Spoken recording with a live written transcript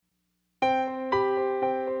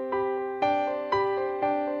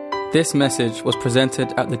This message was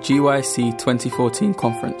presented at the GYC 2014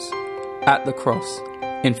 conference at the Cross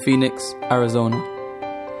in Phoenix, Arizona.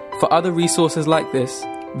 For other resources like this,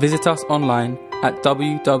 visit us online at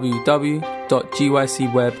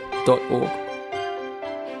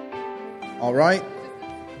www.gycweb.org. All right.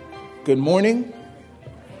 Good morning.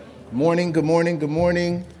 Good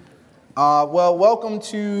morning. Welcome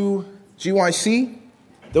to GYC.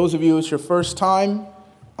 Those of you, it's your first time.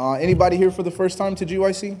 Anybody here for the first time to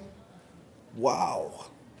GYC? Wow.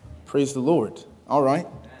 Praise the Lord. All right.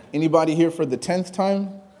 Anybody here for the 10th time?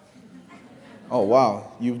 Oh,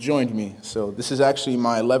 wow. You've joined me. So this is actually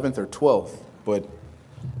my 11th or 12th, but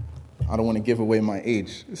I don't want to give away my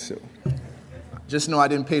age. So just know I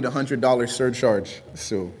didn't pay the $100 surcharge.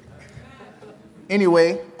 So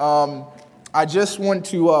anyway, I just want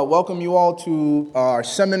to welcome you all to our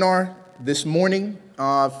seminar this morning.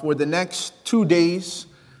 For the next 2 days,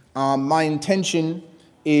 my intention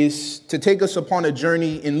is to take us upon a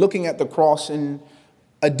journey in looking at the cross in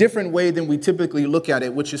a different way than we typically look at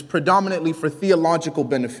it, which is predominantly for theological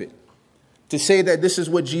benefit. To say that this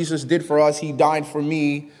is what Jesus did for us, he died for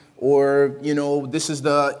me, or, this is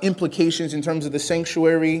the implications in terms of the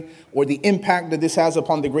sanctuary, or the impact that this has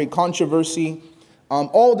upon the great controversy.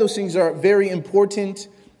 All those things are very important,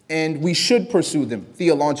 and we should pursue them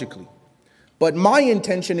theologically. But my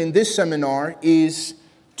intention in this seminar is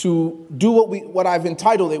to do what I've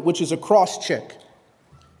entitled it, which is a cross-check.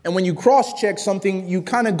 And when you cross-check something, you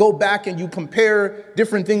kind of go back and you compare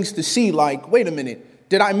different things to see, like, wait a minute,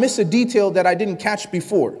 did I miss a detail that I didn't catch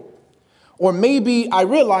before? Or maybe I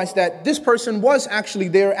realized that this person was actually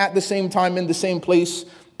there at the same time in the same place,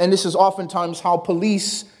 and this is oftentimes how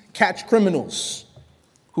police catch criminals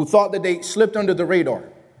who thought that they slipped under the radar.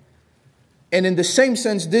 And in the same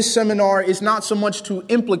sense, this seminar is not so much to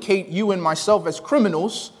implicate you and myself as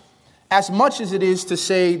criminals, as much as it is to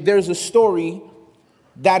say there's a story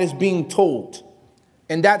that is being told.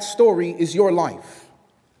 And that story is your life.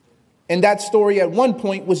 And that story at one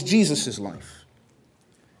point was Jesus' life.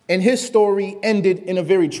 And his story ended in a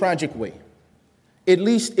very tragic way. At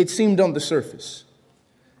least it seemed on the surface.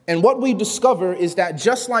 And what we discover is that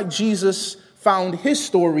just like Jesus found his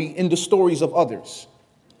story in the stories of others,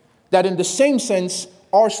 that in the same sense,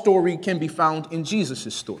 our story can be found in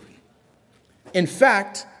Jesus' story. In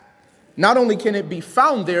fact, not only can it be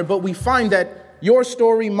found there, but we find that your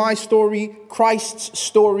story, my story, Christ's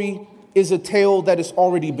story is a tale that has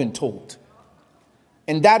already been told.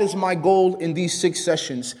 And that is my goal in these 6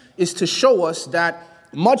 sessions, is to show us that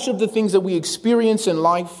much of the things that we experience in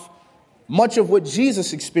life, much of what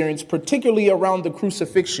Jesus experienced, particularly around the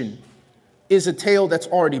crucifixion, is a tale that's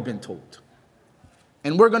already been told.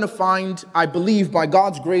 And we're going to find, I believe, by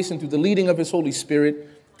God's grace and through the leading of his Holy Spirit,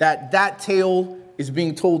 that tale is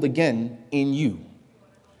being told again in you.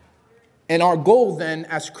 And our goal then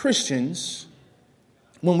as Christians,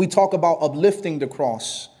 when we talk about uplifting the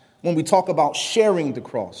cross, when we talk about sharing the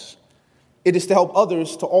cross, it is to help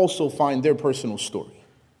others to also find their personal story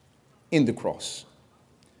in the cross.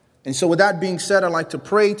 And so with that being said, I'd like to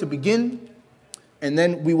pray to begin, and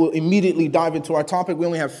then we will immediately dive into our topic. We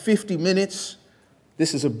only have 50 minutes.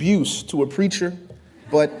 This is abuse to a preacher,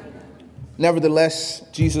 but nevertheless,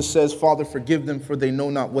 Jesus says, Father, forgive them, for they know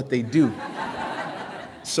not what they do.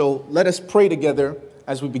 So let us pray together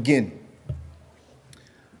as we begin.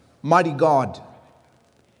 Mighty God,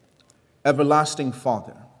 everlasting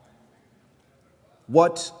Father,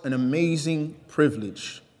 what an amazing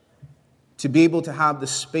privilege to be able to have the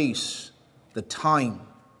space, the time,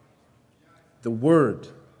 the word,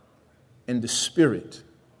 and the Spirit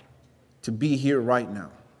to be here right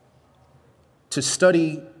now, to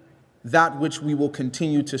study that which we will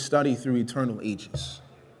continue to study through eternal ages.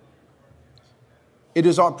 It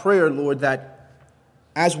is our prayer, Lord, that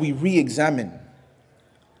as we re-examine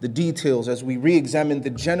the details, as we re-examine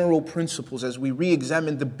the general principles, as we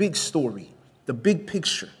re-examine the big story, the big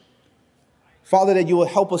picture, Father, that you will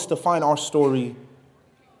help us to find our story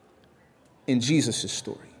in Jesus'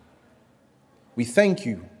 story. We thank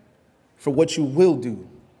you for what you will do.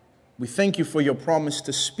 We thank you for your promise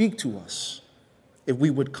to speak to us if we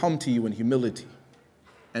would come to you in humility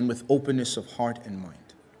and with openness of heart and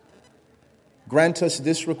mind. Grant us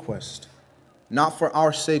this request, not for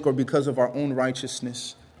our sake or because of our own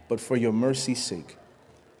righteousness, but for your mercy's sake,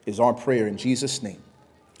 is our prayer in Jesus' name.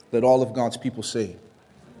 Let all of God's people say,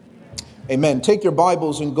 amen. Take your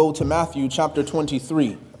Bibles and go to Matthew chapter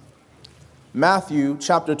 23. Matthew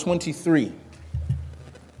chapter 23.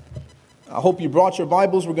 I hope you brought your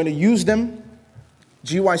Bibles. We're going to use them.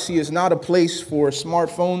 GYC is not a place for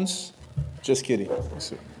smartphones. Just kidding.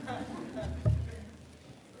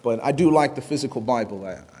 But I do like the physical Bible.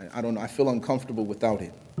 I don't know. I feel uncomfortable without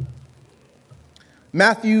it.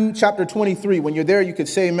 Matthew chapter 23. When you're there, you could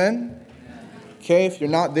say amen. Okay, if you're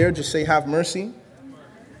not there, just say have mercy.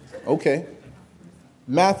 Okay.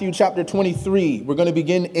 Matthew chapter 23. We're going to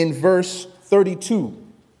begin in verse 32.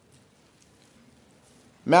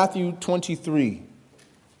 Matthew 23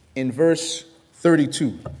 in verse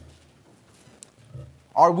 32.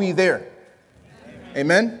 Are we there?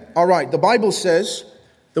 Amen. All right. The Bible says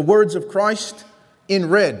the words of Christ in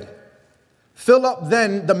red. Fill up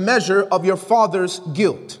then the measure of your father's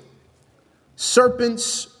guilt.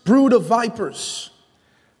 Serpents, brood of vipers,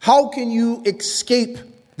 how can you escape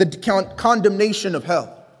the condemnation of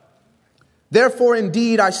hell? Therefore,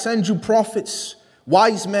 indeed, I send you prophets,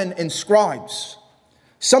 wise men, and scribes.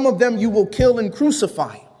 Some of them you will kill and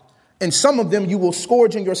crucify, and some of them you will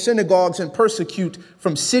scourge in your synagogues and persecute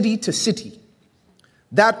from city to city,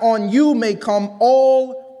 that on you may come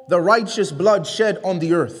all the righteous blood shed on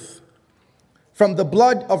the earth, from the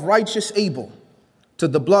blood of righteous Abel to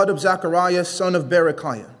the blood of Zacharias, son of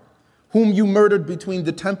Berechiah, whom you murdered between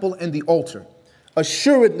the temple and the altar.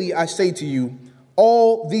 Assuredly, I say to you,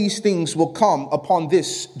 all these things will come upon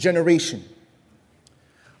this generation.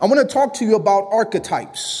 I want to talk to you about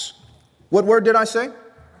archetypes. What word did I say?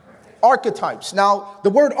 Archetypes. Now, the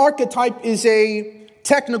word archetype is a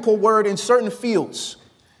technical word in certain fields.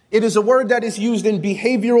 It is a word that is used in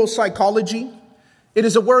behavioral psychology. It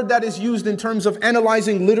is a word that is used in terms of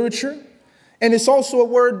analyzing literature. And it's also a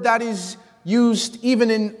word that is used even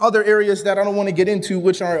in other areas that I don't want to get into,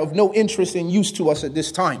 which are of no interest and use to us at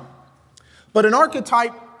this time. But an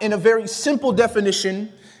archetype, in a very simple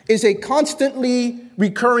definition, is a constantly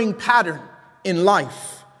recurring pattern in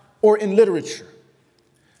life or in literature.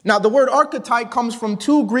 Now, the word archetype comes from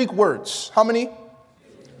two Greek words. How many?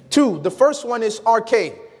 Two. The first one is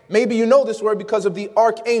arche. Maybe you know this word because of the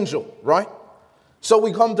archangel, right? So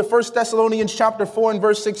we come to 1 Thessalonians chapter 4 and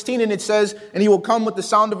verse 16, and it says, and he will come with the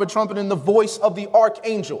sound of a trumpet and the voice of the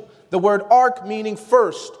archangel. The word arch meaning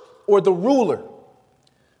first or the ruler.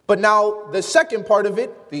 But now the second part of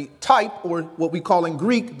it, the type, or what we call in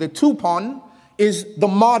Greek, the tupon, is the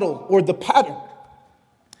model or the pattern.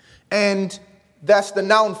 And that's the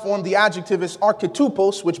noun form. The adjective is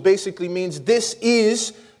archetypos, which basically means this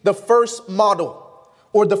is the first model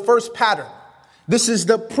or the first pattern. This is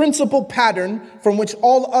the principal pattern from which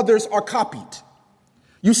all others are copied.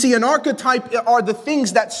 You see, an archetype are the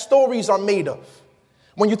things that stories are made of.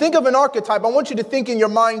 When you think of an archetype, I want you to think in your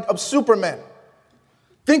mind of Superman.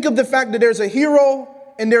 Think of the fact that there's a hero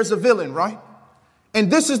and there's a villain, right?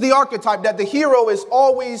 And this is the archetype, that the hero is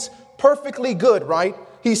always perfectly good, right?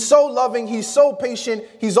 He's so loving, he's so patient,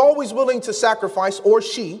 he's always willing to sacrifice, or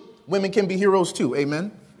she. Women can be heroes too,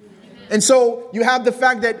 amen? And so you have the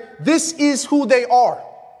fact that this is who they are.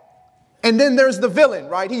 And then there's the villain,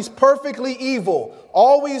 right? He's perfectly evil,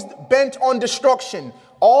 always bent on destruction,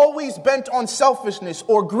 always bent on selfishness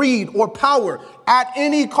or greed or power at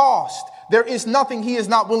any cost. There is nothing he is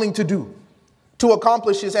not willing to do to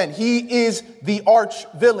accomplish his end. He is the arch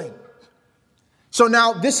villain. So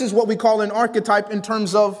now this is what we call an archetype in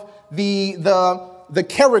terms of the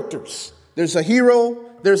characters. There's a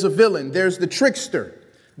hero, there's a villain, there's the trickster.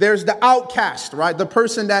 There's the outcast, right? The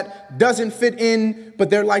person that doesn't fit in, but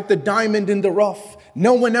they're like the diamond in the rough.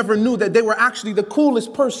 No one ever knew that they were actually the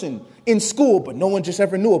coolest person in school, but no one just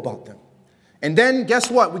ever knew about them. And then guess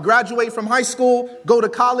what? We graduate from high school, go to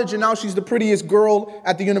college, and now she's the prettiest girl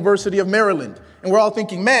at the University of Maryland. And we're all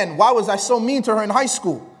thinking, man, why was I so mean to her in high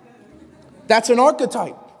school? That's an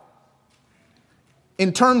archetype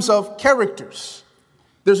in terms of characters.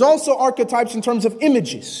 There's also archetypes in terms of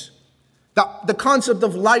images. The concept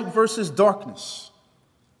of light versus darkness.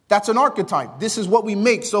 That's an archetype. This is what we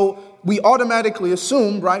make. So we automatically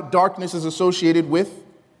assume, right, darkness is associated with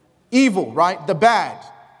evil, right, the bad.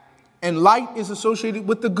 And light is associated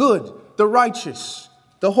with the good, the righteous,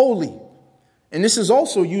 the holy. And this is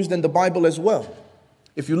also used in the Bible as well.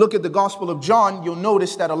 If you look at the Gospel of John, you'll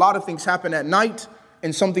notice that a lot of things happen at night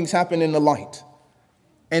and some things happen in the light.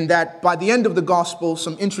 And that by the end of the Gospel,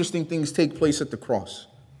 some interesting things take place at the cross,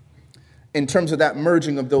 in terms of that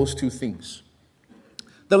merging of those two things.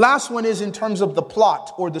 The last one is in terms of the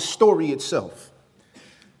plot or the story itself.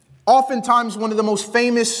 Oftentimes, one of the most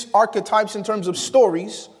famous archetypes in terms of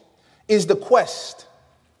stories is the quest,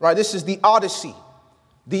 right? This is the Odyssey,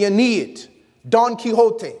 the Aeneid, Don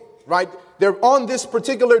Quixote, right? They're on this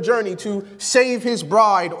particular journey to save his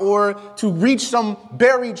bride or to reach some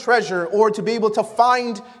buried treasure or to be able to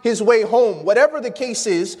find his way home. Whatever the case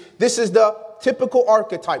is, this is the typical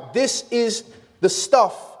archetype. This is the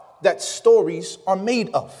stuff that stories are made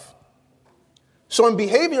of. So in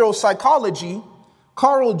behavioral psychology,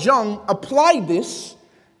 Carl Jung applied this,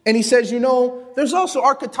 and he says, there's also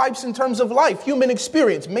archetypes in terms of life, human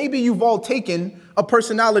experience. Maybe you've all taken a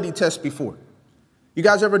personality test before. You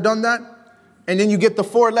guys ever done that? And then you get the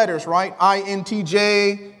 4 letters, right?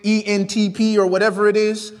 INTJ, ENTP, or whatever it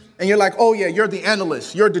is. And you're like, oh yeah, you're the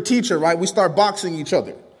analyst. You're the teacher, right? We start boxing each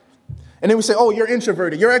other. And then we say, oh, you're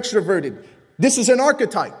introverted. You're extroverted. This is an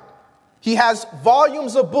archetype. He has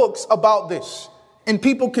volumes of books about this. And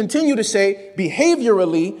people continue to say,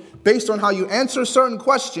 behaviorally, based on how you answer certain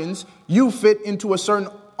questions, you fit into a certain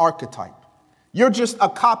archetype. You're just a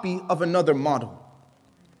copy of another model.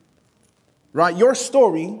 Right? Your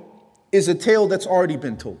story is a tale that's already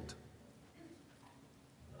been told.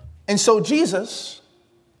 And so Jesus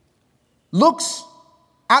looks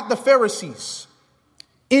at the Pharisees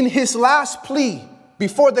in his last plea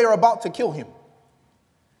before they are about to kill him.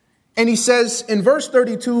 And he says in verse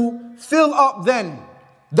 32, fill up then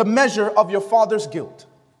the measure of your father's guilt.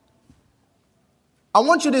 I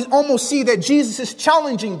want you to almost see that Jesus is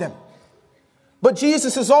challenging them. But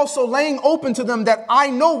Jesus is also laying open to them that I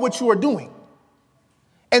know what you are doing.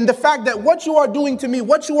 And the fact that what you are doing to me,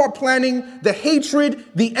 what you are planning, the hatred,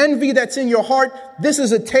 the envy that's in your heart, this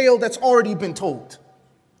is a tale that's already been told.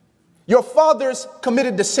 Your fathers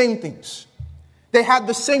committed the same things. They had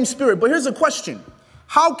the same spirit. But here's a question.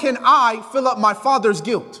 How can I fill up my father's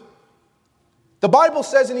guilt? The Bible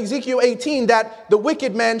says in Ezekiel 18 that the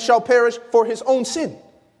wicked man shall perish for his own sin.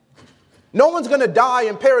 No one's going to die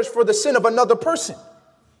and perish for the sin of another person.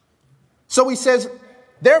 So he says,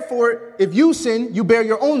 therefore, if you sin, you bear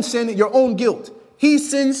your own sin, your own guilt. He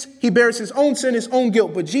sins, he bears his own sin, his own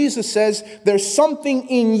guilt. But Jesus says there's something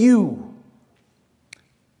in you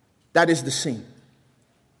that is the same.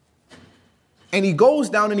 And he goes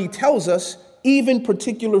down and he tells us even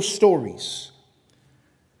particular stories.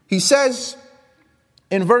 He says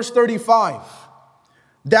in verse 35,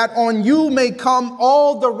 that on you may come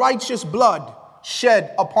all the righteous blood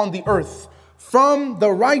shed upon the earth from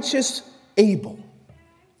the righteous Abel.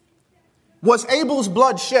 Was Abel's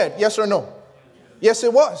blood shed? Yes or no? Yes,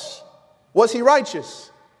 it was. Was he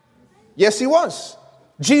righteous? Yes, he was.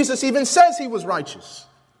 Jesus even says he was righteous.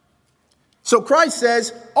 So Christ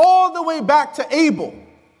says all the way back to Abel,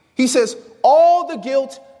 he says all the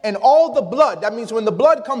guilt and all the blood. That means when the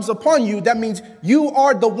blood comes upon you, that means you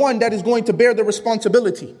are the one that is going to bear the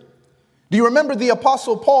responsibility. Do you remember the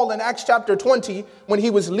Apostle Paul in Acts chapter 20 when he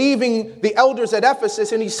was leaving the elders at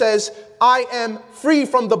Ephesus and he says, I am free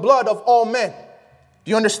from the blood of all men. Do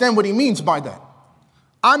you understand what he means by that?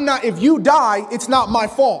 If you die, it's not my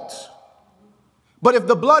fault. But if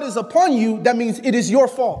the blood is upon you, that means it is your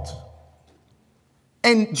fault.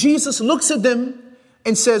 And Jesus looks at them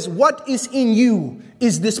and says, what is in you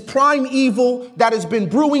is this prime evil that has been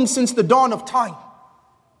brewing since the dawn of time.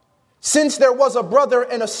 Since there was a brother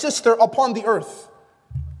and a sister upon the earth.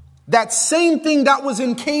 That same thing that was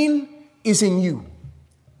in Cain is in you.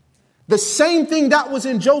 The same thing that was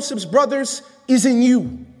in Joseph's brothers is in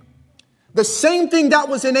you. The same thing that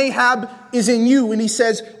was in Ahab is in you. And he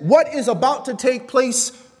says, what is about to take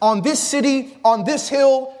place on this city, on this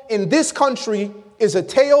hill, in this country is a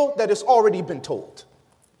tale that has already been told.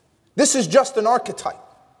 This is just an archetype.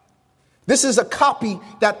 This is a copy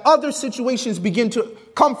that other situations begin to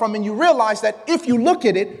come from. And you realize that if you look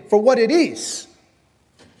at it for what it is,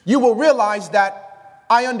 you will realize that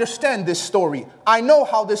I understand this story. I know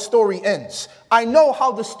how this story ends. I know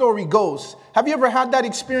how the story goes. Have you ever had that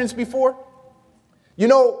experience before?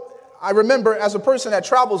 I remember as a person that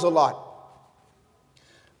travels a lot,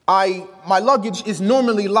 my luggage is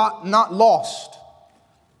normally not lost.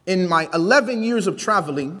 In my 11 years of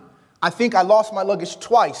traveling, I think I lost my luggage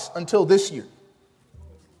twice until this year.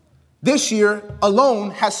 This year alone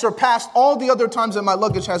has surpassed all the other times that my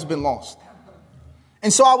luggage has been lost.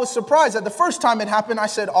 And so I was surprised that the first time it happened, I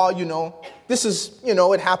said, this is,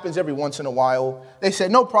 it happens every once in a while. They said,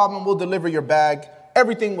 no problem, we'll deliver your bag.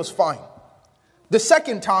 Everything was fine. The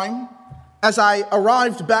second time, as I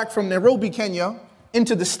arrived back from Nairobi, Kenya,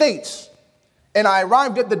 into the States, and I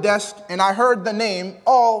arrived at the desk and I heard the name,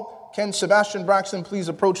 can Sebastien Braxton please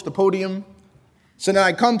approach the podium? So then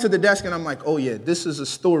I come to the desk and I'm like, this is a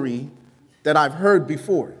story that I've heard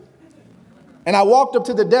before. And I walked up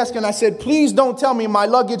to the desk and I said, please don't tell me my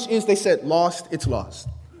luggage is, they said, lost, it's lost.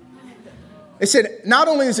 They said, not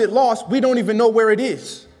only is it lost, we don't even know where it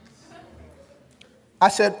is. I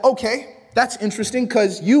said, okay, that's interesting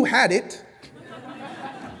because you had it.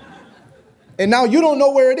 And now you don't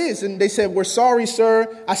know where it is. And they said, we're sorry,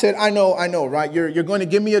 sir. I said, I know, right? You're going to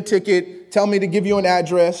give me a ticket. Tell me to give you an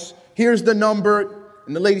address. Here's the number.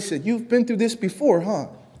 And the lady said, you've been through this before, huh?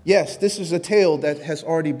 Yes, this is a tale that has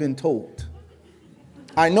already been told.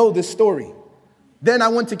 I know this story. Then I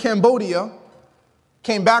went to Cambodia,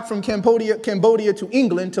 came back from Cambodia to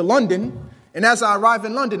England, to London. And as I arrived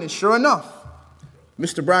in London, and sure enough,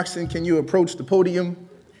 Mr. Braxton, can you approach the podium?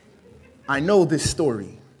 I know this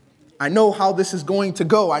story. I know how this is going to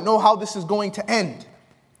go. I know how this is going to end.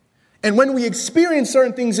 And when we experience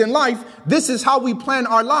certain things in life, this is how we plan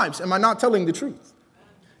our lives. Am I not telling the truth?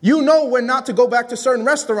 You know when not to go back to certain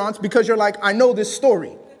restaurants because you're like, I know this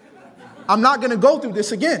story. I'm not going to go through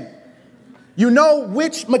this again. You know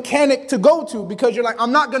which mechanic to go to because you're like,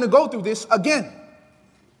 I'm not going to go through this again.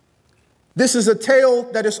 This is a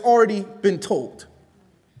tale that has already been told.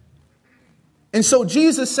 And so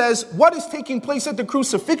Jesus says, what is taking place at the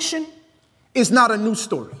crucifixion is not a new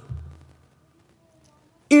story.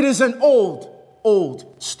 It is an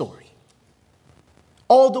old story.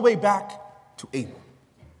 All the way back to Abel.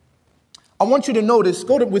 I want you to notice,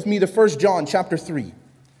 go with me to 1 John chapter 3,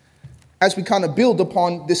 as we kind of build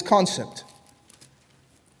upon this concept.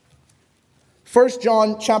 1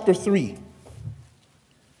 John chapter 3.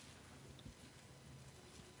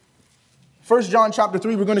 1 John chapter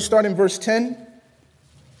 3, we're going to start in verse 10.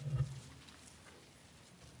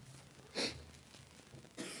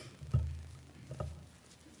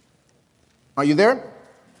 Are you there?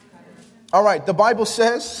 All right, the Bible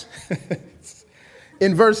says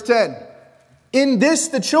in verse 10, in this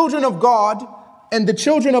the children of God and the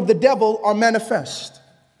children of the devil are manifest.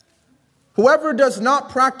 Whoever does not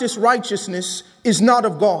practice righteousness is not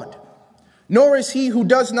of God, nor is he who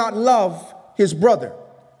does not love his brother.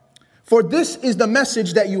 For this is the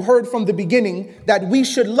message that you heard from the beginning, that we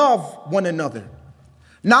should love one another.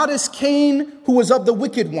 Not as Cain, who was of the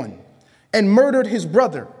wicked one, and murdered his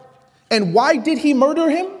brother. And why did he murder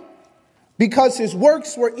him? Because his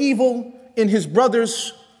works were evil and his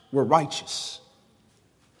brothers were righteous.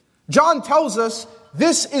 John tells us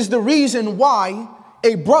this is the reason why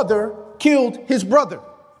a brother killed his brother.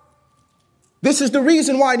 This is the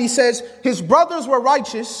reason why. And he says his brothers were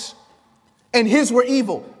righteous and his were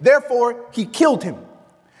evil. Therefore, he killed him.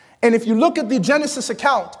 And if you look at the Genesis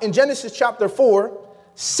account in Genesis chapter 4,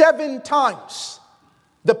 7 times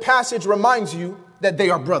the passage reminds you that they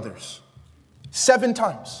are brothers. 7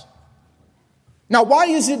 times. Now, why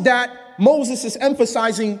is it that Moses is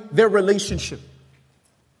emphasizing their relationship?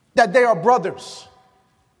 That they are brothers?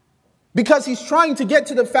 Because he's trying to get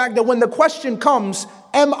to the fact that when the question comes,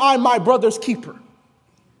 am I my brother's keeper?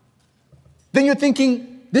 Then you're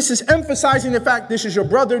thinking, this is emphasizing the fact, this is your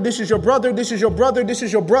brother, this is your brother, this is your brother, this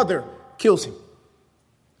is your brother, kills him.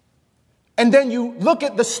 And then you look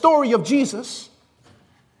at the story of Jesus,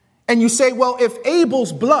 and you say, well, if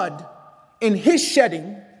Abel's blood in his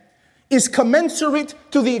shedding is commensurate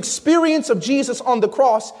to the experience of Jesus on the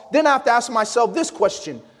cross, then I have to ask myself this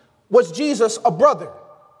question. Was Jesus a brother?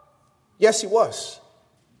 Yes, he was.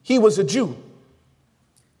 He was a Jew.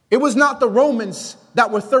 It was not the Romans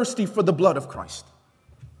that were thirsty for the blood of Christ.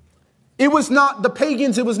 It was not the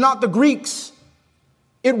pagans. It was not the Greeks.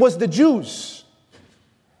 It was the Jews.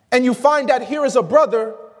 And you find that here is a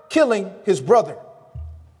brother killing his brother.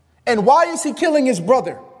 And why is he killing his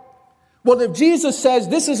brother? Well, if Jesus says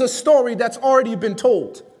this is a story that's already been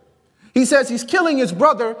told, he says he's killing his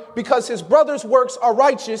brother because his brother's works are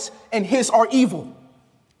righteous and his are evil.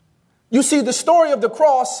 You see, the story of the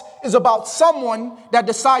cross is about someone that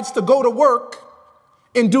decides to go to work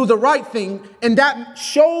and do the right thing, and that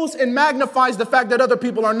shows and magnifies the fact that other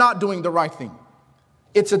people are not doing the right thing.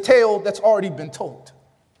 It's a tale that's already been told.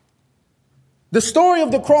 The story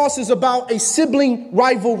of the cross is about a sibling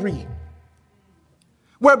rivalry,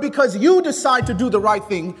 where because you decide to do the right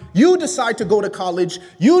thing, you decide to go to college,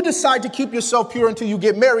 you decide to keep yourself pure until you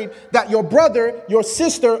get married, that your brother, your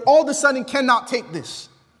sister, all of a sudden cannot take this.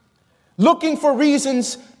 Looking for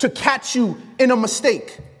reasons to catch you in a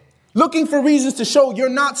mistake. Looking for reasons to show you're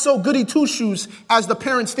not so goody two-shoes as the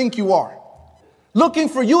parents think you are. Looking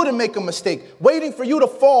for you to make a mistake. Waiting for you to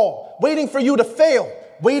fall. Waiting for you to fail.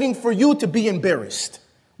 Waiting for you to be embarrassed.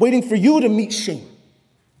 Waiting for you to meet shame.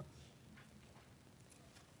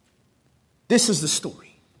 This is the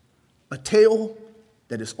story. A tale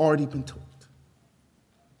that has already been told.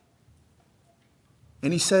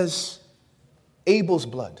 And he says, Abel's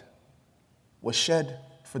blood was shed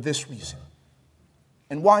for this reason.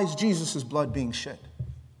 And why is Jesus' blood being shed?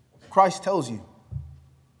 Christ tells you.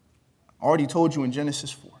 I already told you in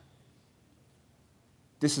Genesis 4.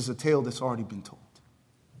 This is a tale that's already been told.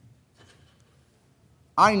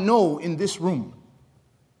 I know in this room,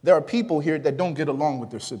 there are people here that don't get along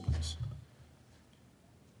with their siblings.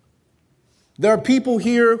 There are people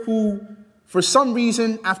here who for some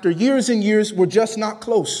reason, after years and years, we're just not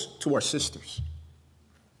close to our sisters.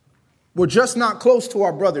 We're just not close to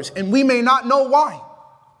our brothers, and we may not know why.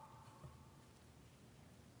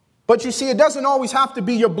 But you see, it doesn't always have to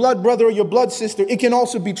be your blood brother or your blood sister. It can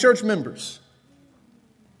also be church members.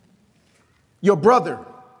 Your brother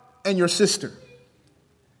and your sister.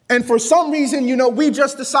 And for some reason, we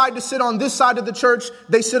just decide to sit on this side of the church.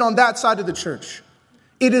 They sit on that side of the church.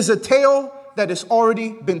 It is a tale that has already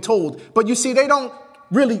been told. But you see, they don't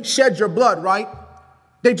really shed your blood, right?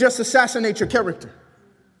 They just assassinate your character.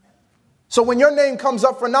 So when your name comes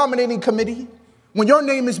up for nominating committee, when your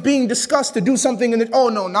name is being discussed to do something, oh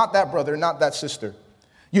no, not that brother, not that sister.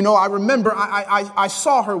 I remember I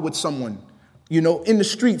saw her with someone, in the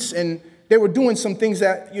streets, and they were doing some things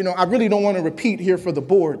that, I really don't want to repeat here for the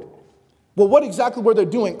board. Well, what exactly were they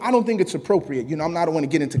doing? I don't think it's appropriate. I don't want to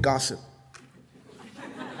get into gossip.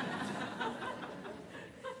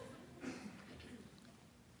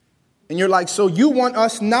 And you're like, so you want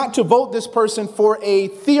us not to vote this person for a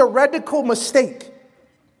theoretical mistake?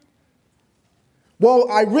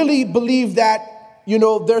 Well, I really believe that,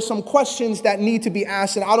 there's some questions that need to be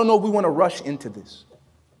asked, and I don't know if we want to rush into this.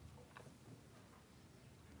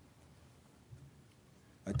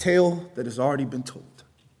 A tale that has already been told.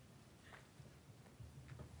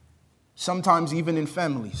 Sometimes even in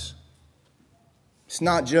families. It's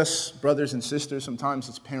not just brothers and sisters. Sometimes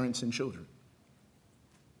it's parents and children.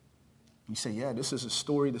 You say, yeah, this is a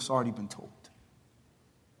story that's already been told.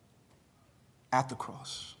 At the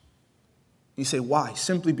cross. You say, why?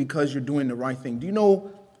 Simply because you're doing the right thing. Do you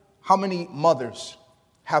know how many mothers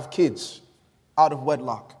have kids out of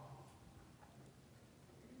wedlock?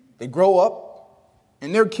 They grow up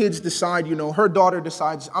and their kids decide, her daughter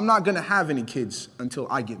decides, I'm not going to have any kids until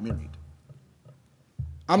I get married.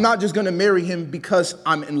 I'm not just going to marry him because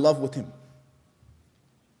I'm in love with him.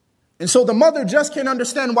 And so the mother just can't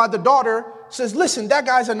understand why the daughter says, listen, that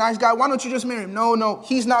guy's a nice guy. Why don't you just marry him? No,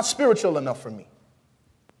 he's not spiritual enough for me.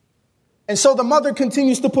 And so the mother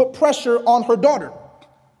continues to put pressure on her daughter.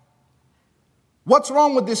 What's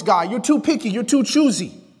wrong with this guy? You're too picky. You're too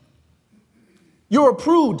choosy. You're a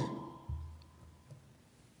prude.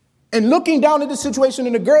 And looking down at the situation,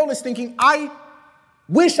 and the girl is thinking, I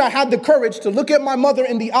wish I had the courage to look at my mother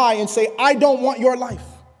in the eye and say, I don't want your life.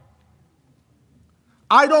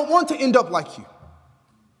 I don't want to end up like you.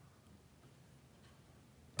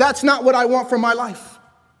 That's not what I want for my life.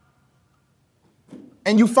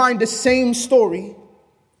 And you find the same story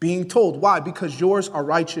being told. Why? Because yours are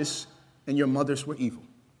righteous and your mother's were evil.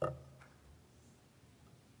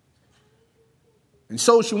 And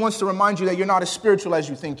so she wants to remind you that you're not as spiritual as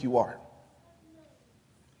you think you are.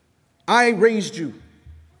 I raised you.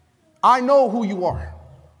 I know who you are.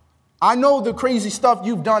 I know the crazy stuff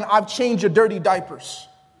you've done. I've changed your dirty diapers.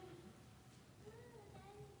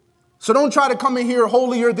 So don't try to come in here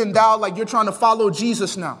holier than thou like you're trying to follow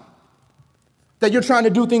Jesus now. That you're trying to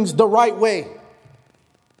do things the right way.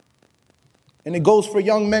 And it goes for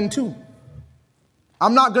young men too.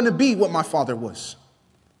 I'm not going to be what my father was.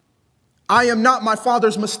 I am not my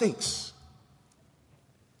father's mistakes.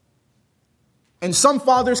 And some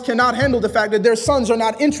fathers cannot handle the fact that their sons are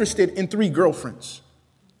not interested in 3 girlfriends.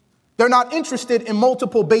 They're not interested in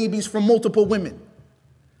multiple babies from multiple women.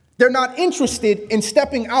 They're not interested in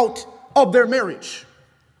stepping out of their marriage.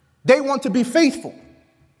 They want to be faithful.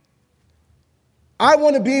 I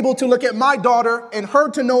want to be able to look at my daughter and her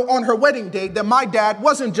to know on her wedding day that my dad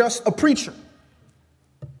wasn't just a preacher.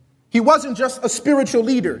 He wasn't just a spiritual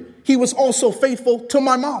leader. He was also faithful to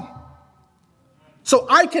my mom. So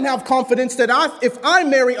I can have confidence that if I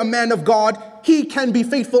marry a man of God, he can be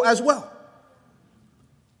faithful as well.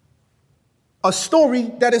 A story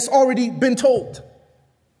that has already been told.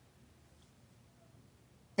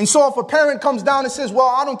 And so if a parent comes down and says, well,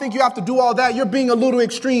 I don't think you have to do all that. You're being a little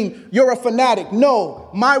extreme. You're a fanatic. No,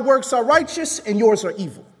 my works are righteous and yours are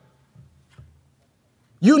evil.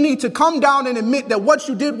 You need to come down and admit that what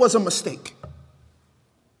you did was a mistake.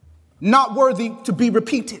 Not worthy to be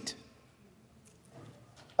repeated.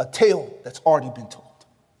 A tale that's already been told.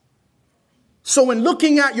 So in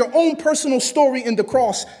looking at your own personal story in the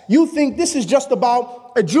cross, you think this is just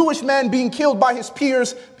about a Jewish man being killed by his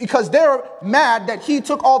peers because they're mad that he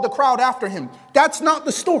took all the crowd after him. That's not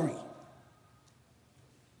the story.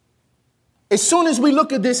 As soon as we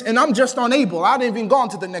look at this, and I'm just unable, I haven't even gone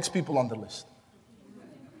to the next people on the list.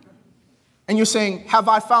 And you're saying, have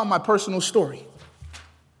I found my personal story?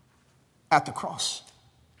 At the cross.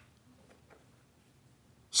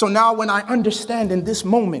 So now when I understand in this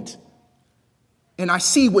moment, and I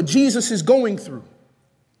see what Jesus is going through,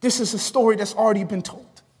 this is a story that's already been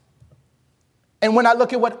told. And when I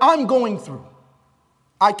look at what I'm going through,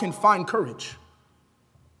 I can find courage.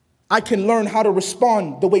 I can learn how to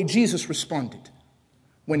respond the way Jesus responded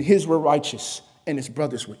when his were righteous and his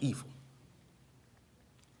brothers were evil.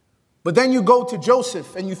 But then you go to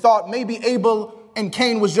Joseph and you thought maybe Abel and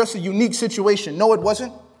Cain was just a unique situation. No, it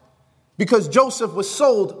wasn't. Because Joseph was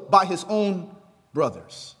sold by his own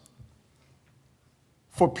brothers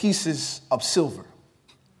for pieces of silver.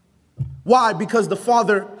 Why? Because the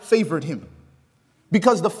father favored him.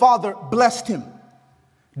 Because the father blessed him.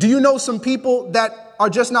 Do you know some people that are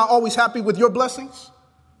just not always happy with your blessings?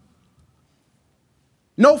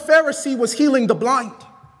 No Pharisee was healing the blind.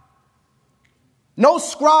 No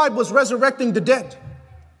scribe was resurrecting the dead.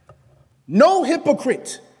 No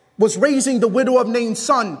hypocrite was raising the widow of Nain's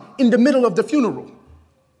son in the middle of the funeral.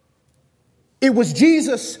 It was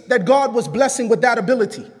Jesus that God was blessing with that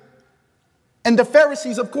ability. And the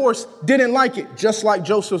Pharisees, of course, didn't like it, just like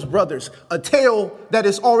Joseph's brothers, a tale that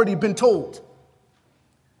has already been told.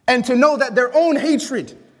 And to know that their own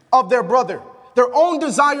hatred of their brother, their own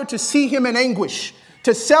desire to see him in anguish,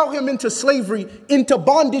 to sell him into slavery, into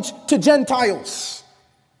bondage to Gentiles,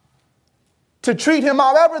 to treat him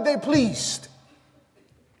however they pleased,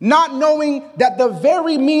 not knowing that the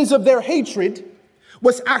very means of their hatred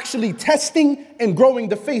was actually testing and growing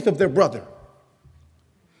the faith of their brother.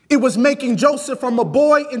 It was making Joseph from a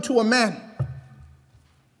boy into a man.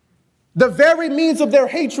 The very means of their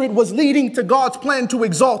hatred was leading to God's plan to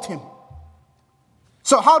exalt him.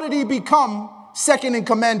 So how did he become second in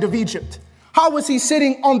command of Egypt? How was he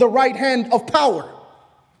sitting on the right hand of power?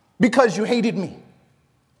 Because you hated me.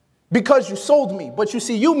 Because you sold me. But you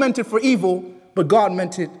see, you meant it for evil, but God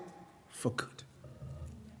meant it for good.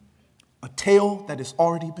 A tale that has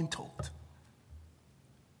already been told.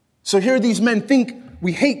 So here these men think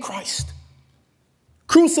we hate Christ.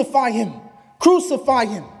 Crucify him. Crucify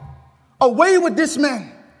him. Away with this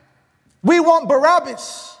man. We want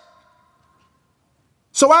Barabbas.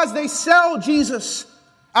 So as they sell Jesus,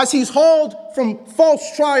 as he's hauled from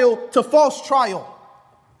false trial to false trial,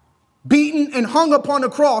 beaten and hung upon a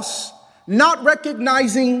cross, not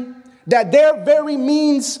recognizing that their very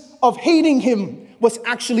means of hating him was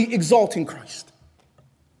actually exalting Christ.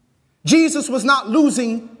 Jesus was not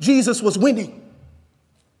losing, Jesus was winning.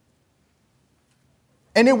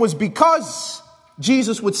 And it was because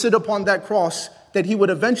Jesus would sit upon that cross that he would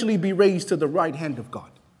eventually be raised to the right hand of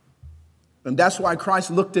God. And that's why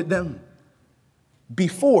Christ looked at them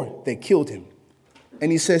before they killed him.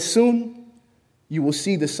 And he says, soon you will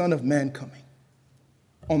see the Son of Man coming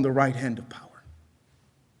on the right hand of power.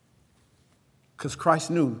 Because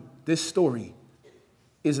Christ knew this story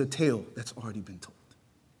is a tale that's already been told.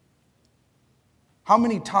 How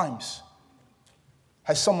many times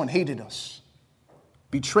has someone hated us,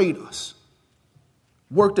 betrayed us,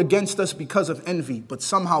 worked against us because of envy, but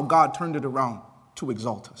somehow God turned it around to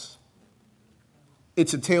exalt us?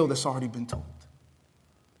 It's a tale that's already been told.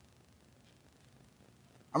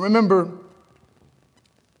 I remember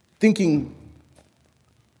thinking,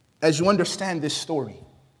 as you understand this story,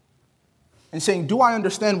 and saying, do I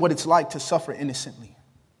understand what it's like to suffer innocently?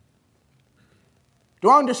 Do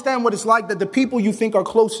I understand what it's like that the people you think are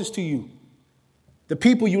closest to you, the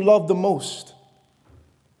people you love the most,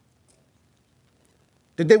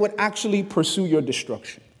 that they would actually pursue your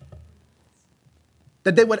destruction?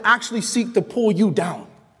 That they would actually seek to pull you down,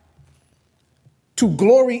 to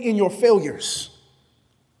glory in your failures,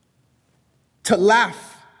 to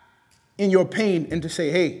laugh in your pain and to say,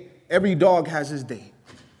 hey, every dog has his day.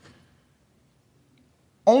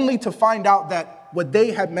 Only to find out that what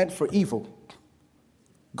they had meant for evil,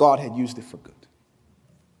 God had used it for good.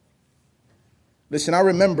 Listen, I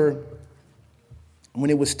remember when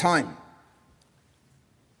it was time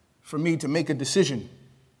for me to make a decision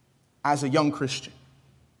as a young Christian.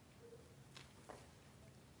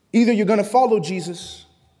 Either you're going to follow Jesus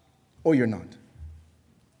or you're not.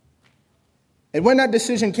 And when that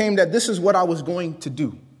decision came that this is what I was going to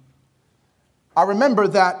do, I remember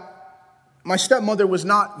that my stepmother was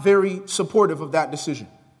not very supportive of that decision.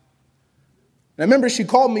 And I remember she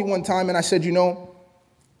called me one time and I said,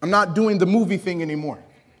 I'm not doing the movie thing anymore.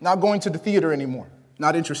 Not going to the theater anymore.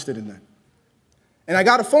 Not interested in that. And I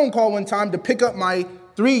got a phone call one time to pick up my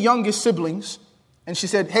 3 youngest siblings. And she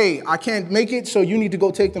said, hey, I can't make it, so you need to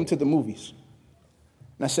go take them to the movies.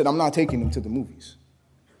 And I said, I'm not taking them to the movies.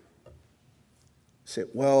 I said,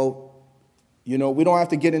 well, we don't have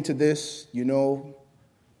to get into this.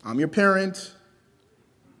 I'm your parent,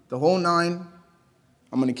 the whole 9.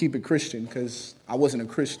 I'm going to keep it Christian because I wasn't a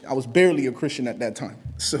Christian. I was barely a Christian at that time.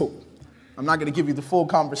 So I'm not going to give you the full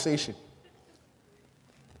conversation.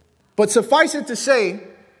 But suffice it to say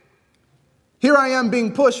Here I am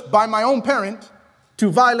being pushed by my own parent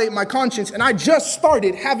to violate my conscience, and I just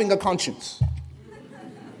started having a conscience.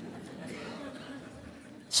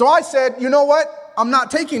 So I said, you know what? I'm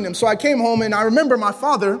not taking them. So I came home, and I remember my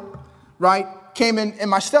father, right, came in,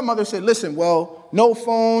 and my stepmother said, listen, well, no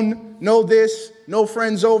phone, no this, no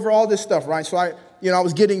friends over, all this stuff, right? So I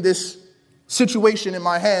was getting this situation in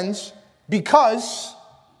my hands because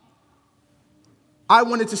I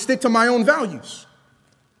wanted to stick to my own values.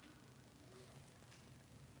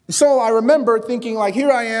 So I remember thinking, like,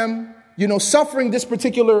 here I am, suffering this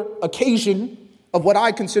particular occasion of what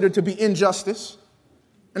I consider to be injustice.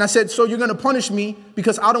 And I said, so you're going to punish me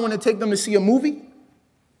because I don't want to take them to see a movie?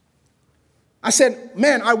 I said,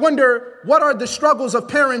 man, I wonder what are the struggles of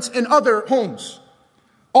parents in other homes?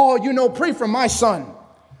 Oh, pray for my son.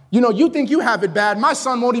 You think you have it bad. My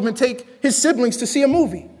son won't even take his siblings to see a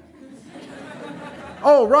movie.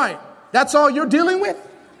 Oh, right. That's all you're dealing with?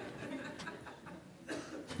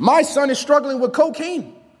 My son is struggling with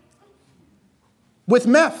cocaine, with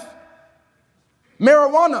meth,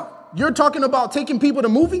 marijuana. You're talking about taking people to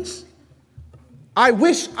movies? I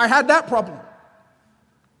wish I had that problem.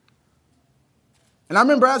 And I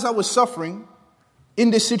remember as I was suffering in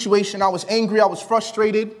this situation, I was angry, I was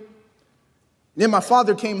frustrated. Then my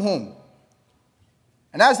father came home.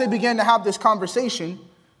 And as they began to have this conversation,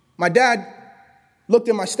 my dad looked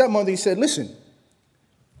at my stepmother. He said, listen,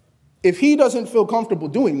 if he doesn't feel comfortable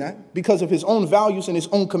doing that because of his own values and his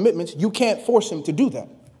own commitments, you can't force him to do that.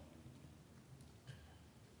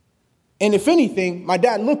 And if anything, my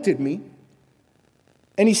dad looked at me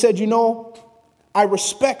and he said, I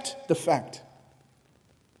respect the fact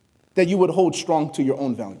that you would hold strong to your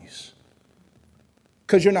own values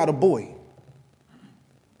because you're not a boy.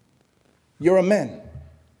 You're a man.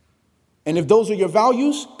 And if those are your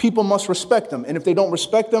values, people must respect them. And if they don't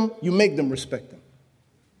respect them, you make them respect them.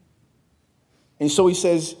 And so he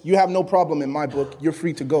says, you have no problem in my book. You're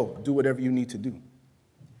free to go. Do whatever you need to do.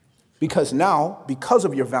 Because now, because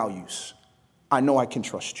of your values, I know I can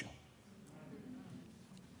trust you.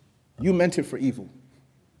 You meant it for evil,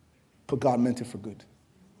 but God meant it for good.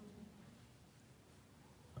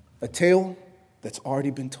 A tale that's already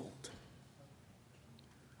been told.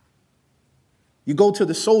 You go to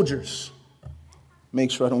the soldiers. Make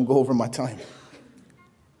sure I don't go over my time.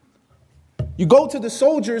 You go to the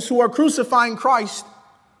soldiers who are crucifying Christ,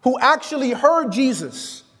 who actually heard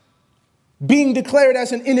Jesus being declared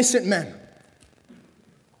as an innocent man.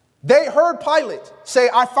 They heard Pilate say,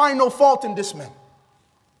 I find no fault in this man.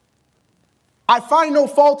 I find no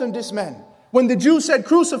fault in this man. When the Jews said,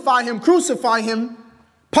 crucify him,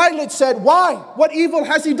 Pilate said, why? What evil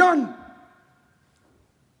has he done?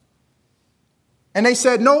 And they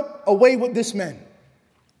said, nope, away with this man.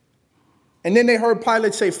 And then they heard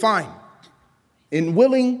Pilate say, fine. And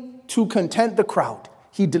willing to content the crowd,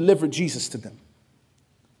 he delivered Jesus to them.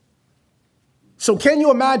 So can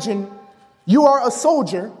you imagine, you are a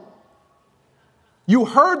soldier, you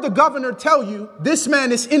heard the governor tell you this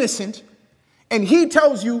man is innocent, and he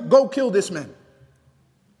tells you, go kill this man.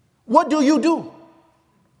 What do?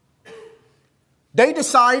 They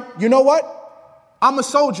decide, you know what? I'm a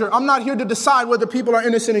soldier. I'm not here to decide whether people are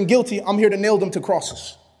innocent and guilty. I'm here to nail them to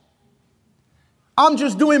crosses. I'm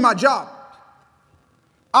just doing my job.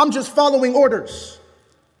 I'm just following orders.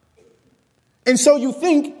 And so you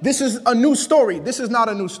think this is a new story. This is not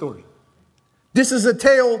a new story. This is a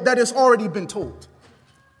tale that has already been told.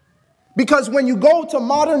 Because when you go to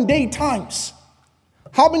modern day times,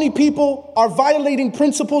 how many people are violating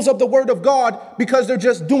principles of the Word of God because they're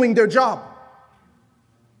just doing their job?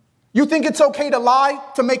 You think it's okay to lie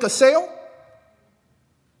to make a sale?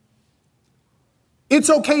 It's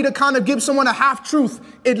okay to kind of give someone a half truth.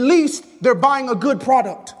 At least they're buying a good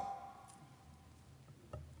product.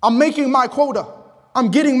 I'm making my quota. I'm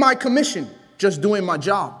getting my commission. Just doing my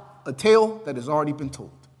job. A tale that has already been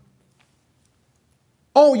told.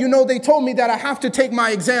 Oh, they told me that I have to take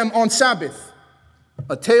my exam on Sabbath.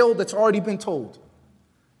 A tale that's already been told.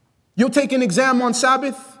 You'll take an exam on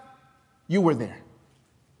Sabbath? You were there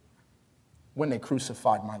when they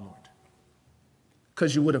crucified my Lord.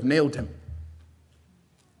 Because you would have nailed him.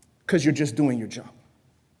 Because you're just doing your job.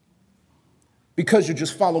 Because you're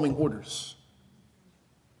just following orders.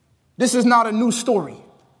 This is not a new story.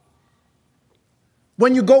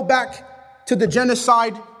 When you go back to the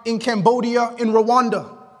genocide in Cambodia, in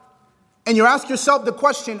Rwanda, and you ask yourself the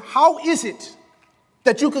question, how is it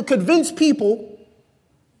that you could convince people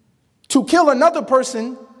to kill another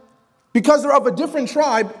person because they're of a different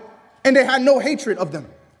tribe and they had no hatred of them?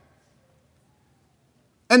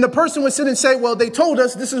 And the person would sit and say, well, they told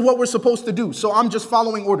us this is what we're supposed to do, so I'm just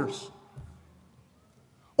following orders.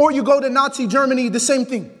 Or you go to Nazi Germany, the same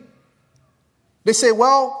thing. They say,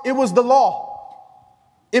 well, it was the law.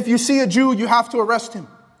 If you see a Jew, you have to arrest him.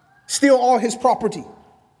 Steal all his property.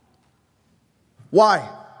 Why?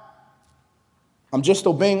 I'm just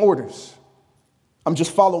obeying orders. I'm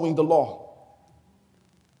just following the law.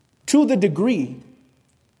 To the degree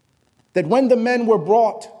that when the men were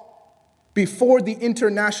brought before the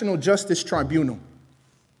International Justice Tribunal,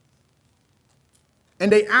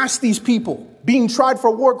 and they asked these people being tried for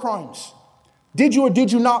war crimes, did you or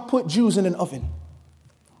did you not put Jews in an oven?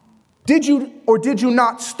 Did you or did you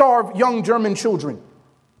not starve young German children?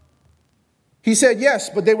 He said, yes,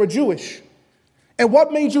 but they were Jewish. And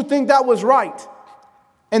what made you think that was right?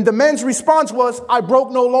 And the men's response was, I broke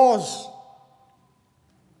no laws.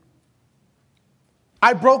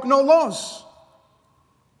 I broke no laws.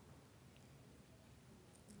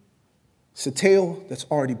 It's a tale that's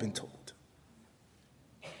already been told.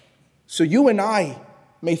 So you and I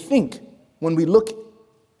may think when we look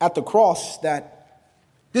at the cross that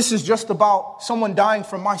this is just about someone dying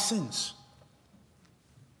for my sins.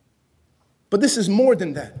 But this is more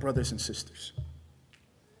than that, brothers and sisters.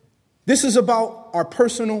 This is about our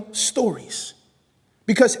personal stories.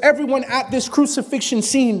 Because everyone at this crucifixion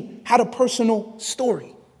scene had a personal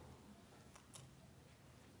story.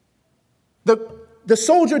 The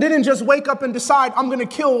soldier didn't just wake up and decide, I'm going to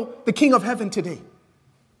kill the King of Heaven today.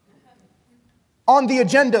 On the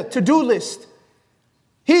agenda, to-do list.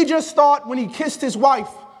 He just thought when he kissed his wife,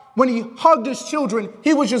 when he hugged his children,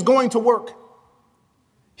 he was just going to work.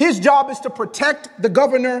 His job is to protect the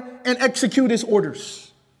governor and execute his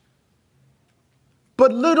orders.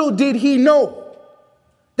 But little did he know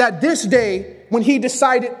that this day, when he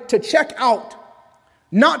decided to check out,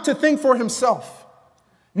 not to think for himself,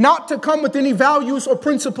 not to come with any values or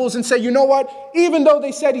principles and say, you know what, even though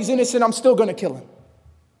they said he's innocent, I'm still going to kill him.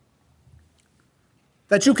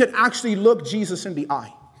 That you could actually look Jesus in the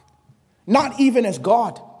eye. Not even as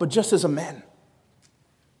God, but just as a man.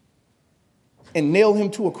 And nail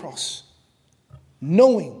him to a cross,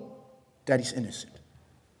 knowing that he's innocent.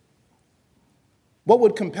 What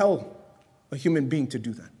would compel a human being to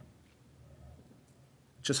do that?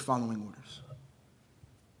 Just following orders.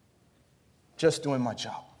 Just doing my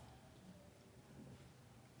job.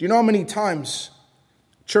 Do you know how many times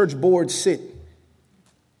church boards sit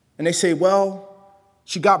and they say, well,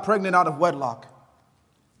 she got pregnant out of wedlock.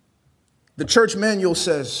 The church manual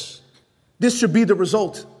says this should be the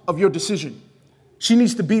result of your decision. She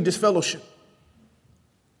needs to be disfellowshipped.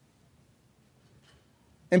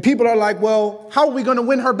 And people are like, well, how are we going to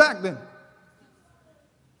win her back then?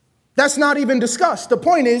 That's not even discussed. The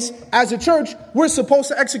point is, as a church, we're supposed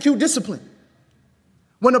to execute discipline.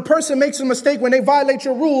 When a person makes a mistake, when they violate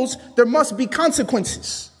your rules, there must be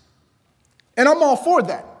consequences. And I'm all for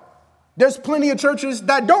that. There's plenty of churches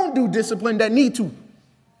that don't do discipline that need to.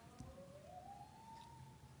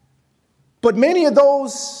 But many of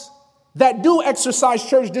those that do exercise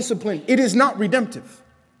church discipline, it is not redemptive.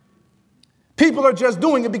 People are just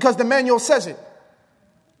doing it because the manual says it.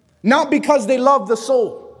 Not because they love the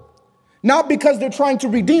soul. Not because they're trying to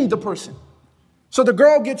redeem the person. So the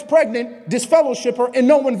girl gets pregnant, disfellowship her, and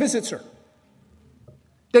no one visits her.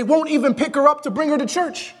 They won't even pick her up to bring her to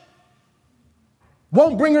church.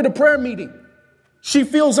 Won't bring her to prayer meeting. She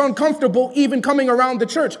feels uncomfortable even coming around the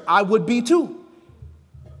church. I would be too.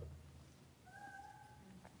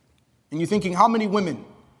 And you're thinking, how many women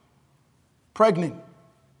pregnant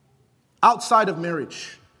outside of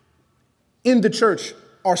marriage in the church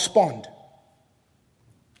are spawned?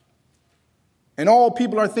 And all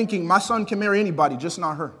people are thinking, my son can marry anybody, just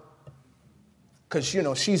not her. Because,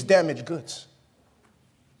 she's damaged goods.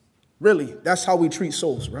 Really, that's how we treat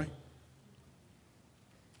souls, right?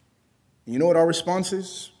 And you know what our response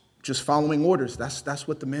is? Just following orders. That's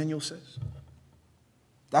what the manual says.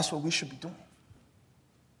 That's what we should be doing.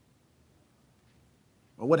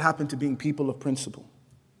 Well, what happened to being people of principle?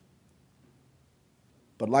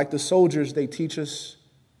 But like the soldiers, they teach us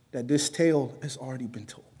that this tale has already been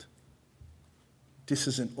told. This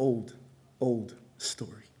is an old, old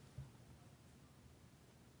story.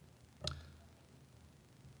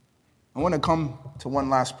 I want to come to one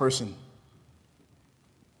last person.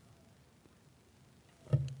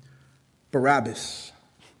 Barabbas.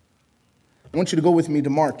 I want you to go with me to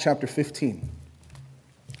Mark chapter 15.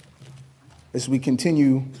 As we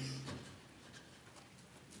continue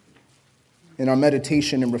in our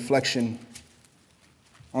meditation and reflection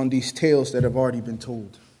on these tales that have already been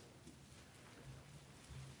told.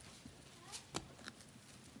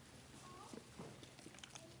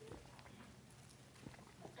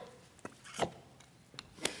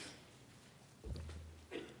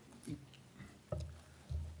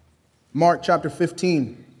 Mark chapter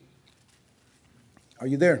 15. Are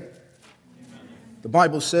you there? The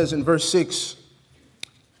Bible says in verse 6,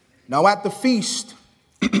 "Now at the feast,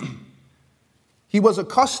 he was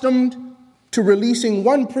accustomed to releasing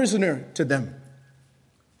one prisoner to them,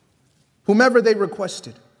 whomever they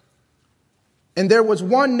requested. And there was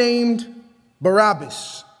one named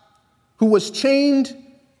Barabbas, who was chained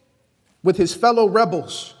with his fellow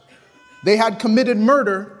rebels. They had committed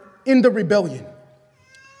murder in the rebellion.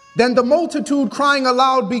 Then the multitude, crying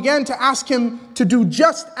aloud, began to ask him to do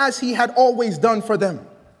just as he had always done for them.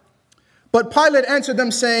 But Pilate answered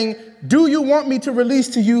them, saying, 'Do you want me to release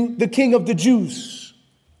to you the King of the Jews?'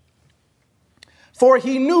 For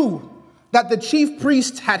he knew that the chief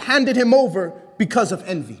priests had handed him over because of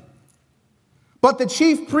envy. But the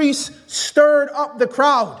chief priests stirred up the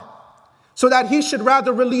crowd so that he should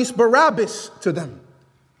rather release Barabbas to them.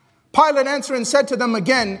 Pilate answered and said to them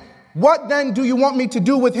again, 'What then do you want me to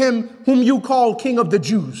do with him whom you call King of the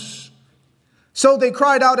Jews?' So they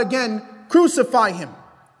cried out again, 'Crucify him.'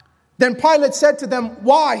 Then Pilate said to them,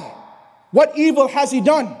 'Why? What evil has he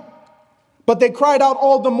done?' But they cried out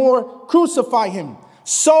all the more, 'Crucify him.'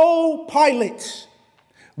 So Pilate,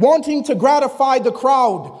 wanting to gratify the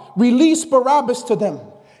crowd, released Barabbas to them,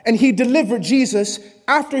 and he delivered Jesus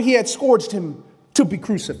after he had scourged him to be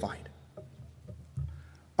crucified."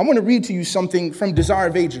 I want to read to you something from Desire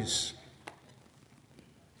of Ages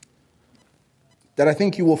that I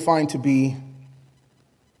think you will find to be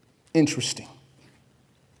interesting.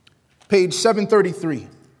 Page 733,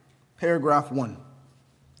 paragraph 1.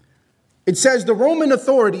 It says, "The Roman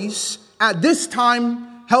authorities at this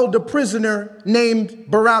time held a prisoner named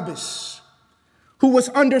Barabbas, who was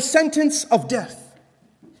under sentence of death.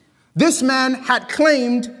 This man had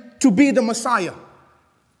claimed to be the Messiah.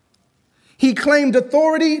 He claimed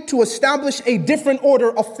authority to establish a different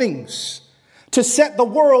order of things, to set the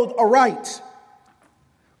world aright.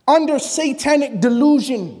 Under satanic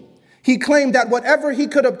delusion, he claimed that whatever he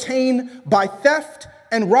could obtain by theft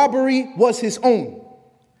and robbery was his own.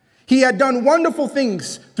 He had done wonderful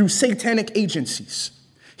things through satanic agencies.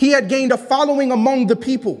 He had gained a following among the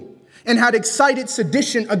people and had excited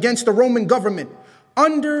sedition against the Roman government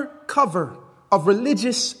under cover of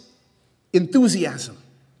religious enthusiasm.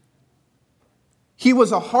 He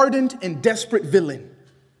was a hardened and desperate villain,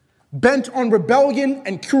 bent on rebellion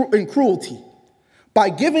and cruelty. By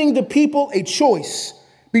giving the people a choice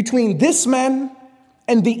between this man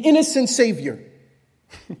and the innocent Savior,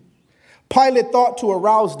 Pilate thought to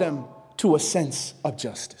arouse them to a sense of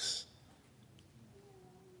justice.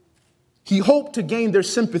 He hoped to gain their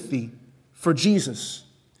sympathy for Jesus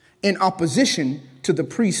in opposition to the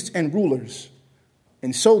priests and rulers.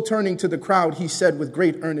 And so turning to the crowd, he said with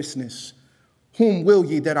great earnestness, 'Whom will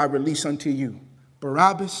ye that I release unto you,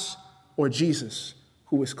 Barabbas or Jesus,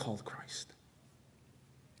 who is called Christ?'"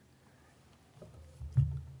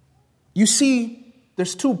 You see,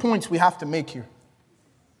 there's 2 points we have to make here.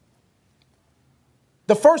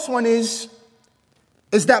 The first one is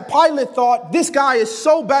that Pilate thought, this guy is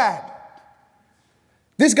so bad.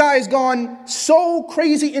 This guy has gone so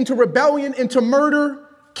crazy into rebellion, into murder,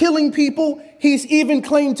 killing people. He's even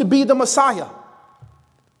claimed to be the Messiah.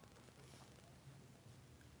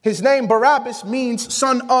 His name, Barabbas, means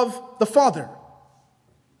son of the Father.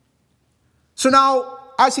 So now,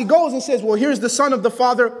 as he goes and says, well, here's the son of the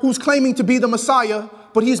Father who's claiming to be the Messiah,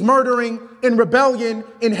 but he's murdering in rebellion,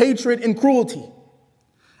 in hatred, in cruelty.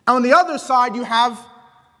 And on the other side, you have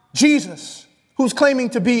Jesus, who's claiming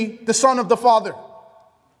to be the Son of the Father.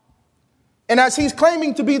 And as he's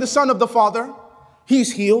claiming to be the Son of the Father,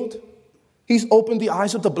 he's healed. He's opened the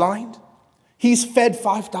eyes of the blind. He's fed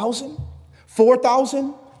 5,000,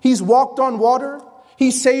 4,000. He's walked on water. He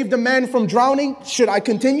saved a man from drowning. Should I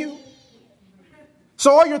continue?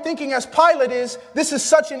 So all you're thinking as Pilate is, this is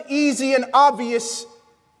such an easy and obvious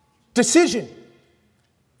decision.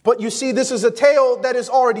 But you see, this is a tale that has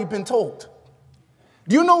already been told.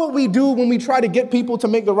 Do you know what we do when we try to get people to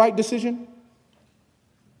make the right decision?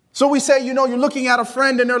 So we say, you're looking at a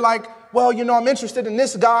friend and they're like, well, I'm interested in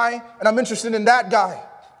this guy and I'm interested in that guy.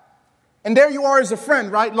 And there you are as a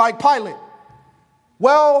friend, right? Like Pilate.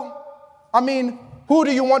 Well, who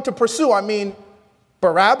do you want to pursue?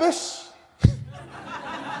 Barabbas?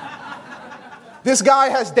 This guy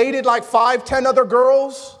has dated like 5-10 other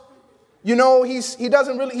girls. He's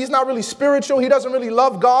not really spiritual. He doesn't really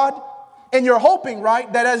love God. And you're hoping,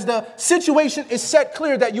 right, that as the situation is set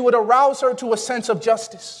clear, that you would arouse her to a sense of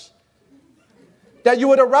justice. That you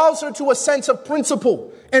would arouse her to a sense of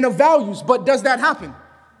principle and of values. But does that happen?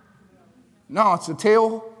 No, it's a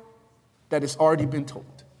tale that has already been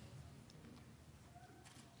told.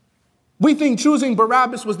 We think choosing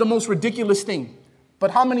Barabbas was the most ridiculous thing.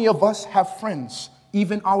 But how many of us have friends,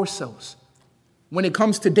 even ourselves? When it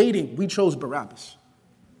comes to dating, we chose Barabbas.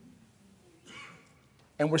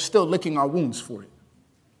 And we're still licking our wounds for it.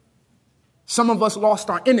 Some of us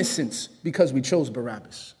lost our innocence because we chose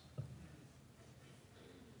Barabbas.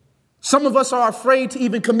 Some of us are afraid to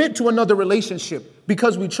even commit to another relationship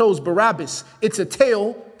because we chose Barabbas. It's a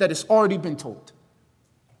tale that has already been told.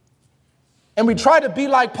 And we try to be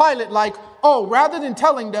like Pilate, like, oh, rather than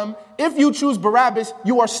telling them, if you choose Barabbas,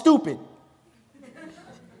 you are stupid.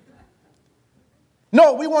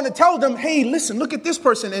 No, we want to tell them, hey, listen, look at this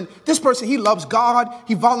person. And this person, he loves God.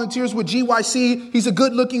 He volunteers with GYC. He's a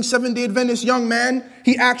good-looking Seventh-day Adventist young man.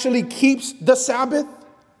 He actually keeps the Sabbath.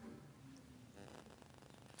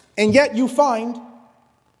 And yet you find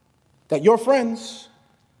that your friends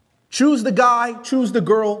choose the guy, choose the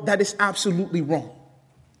girl that is absolutely wrong.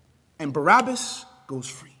 And Barabbas goes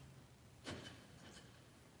free.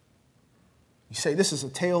 You say, this is a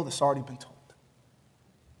tale that's already been told.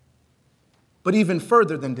 But even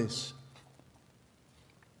further than this,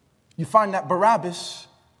 you find that Barabbas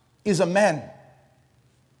is a man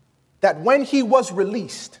that when he was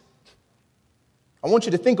released, I want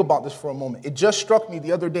you to think about this for a moment. It just struck me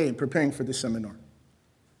the other day in preparing for this seminar.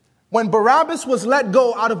 When Barabbas was let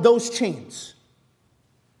go out of those chains,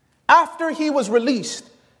 after he was released,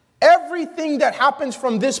 everything that happens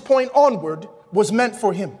from this point onward was meant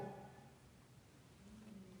for him.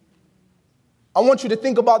 I want you to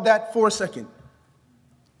think about that for a second.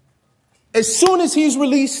 As soon as he's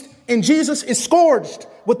released and Jesus is scourged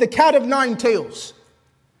with the cat of nine tails,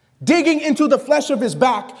 digging into the flesh of his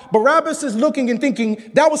back, Barabbas is looking and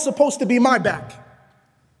thinking, that was supposed to be my back.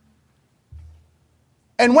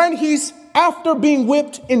 And when he's, after being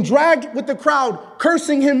whipped and dragged with the crowd,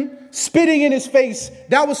 cursing him, spitting in his face,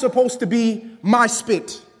 that was supposed to be my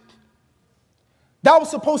spit. That was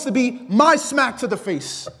supposed to be my smack to the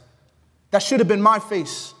face. That should have been my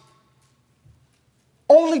face.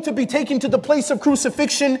 Only to be taken to the place of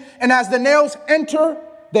crucifixion, and as the nails enter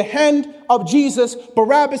the hand of Jesus,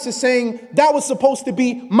 Barabbas is saying, that was supposed to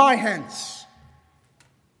be my hands.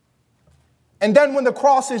 And then when the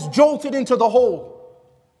cross is jolted into the hole,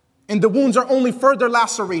 and the wounds are only further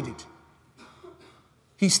lacerated,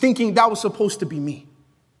 he's thinking that was supposed to be me.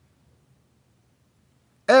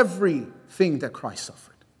 Everything that Christ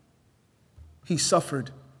suffered, he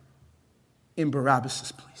suffered in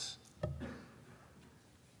Barabbas' place.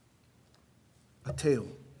 A tale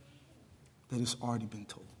that has already been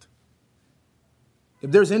told.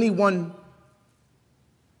 If there's anyone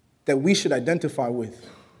that we should identify with,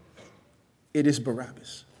 it is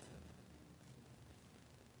Barabbas.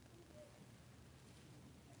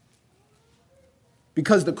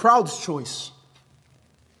 Because the crowd's choice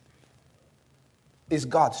is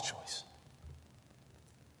God's choice.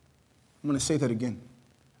 I'm going to say that again.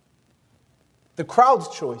 The crowd's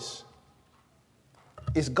choice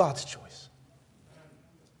is God's choice.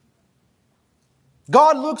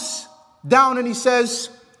 God looks down and he says,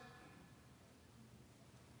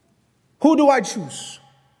 who do I choose?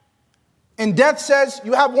 And death says,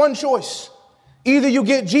 you have one choice. Either you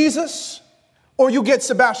get Jesus or you get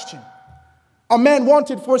Sebastien, a man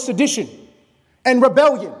wanted for sedition and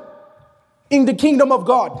rebellion in the kingdom of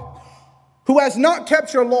God, who has not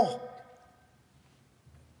kept your law,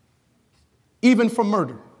 even for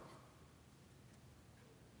murder.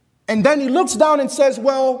 And then he looks down and says,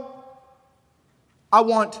 well, I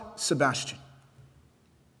want Sebastien.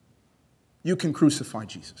 You can crucify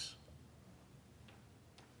Jesus.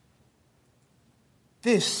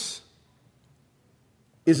 This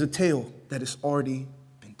is a tale that has already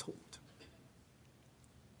been told.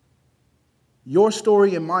 Your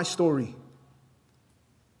story and my story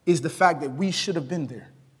is the fact that we should have been there.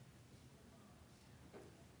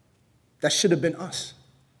 That should have been us.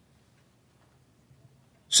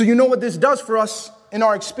 So you know what this does for us in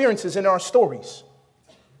our experiences, in our stories?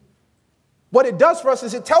 What it does for us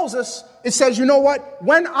is it tells us, it says, you know what?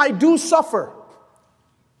 When I do suffer,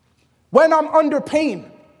 when I'm under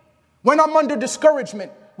pain, when I'm under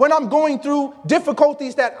discouragement, when I'm going through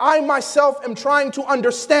difficulties that I myself am trying to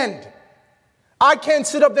understand, I can't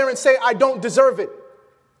sit up there and say I don't deserve it.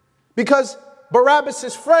 Because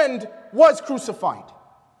Barabbas' friend was crucified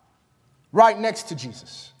right next to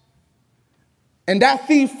Jesus. And that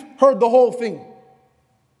thief heard the whole thing.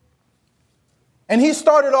 And he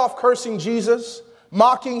started off cursing Jesus,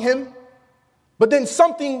 mocking him. But then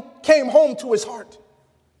something came home to his heart.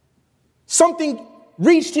 Something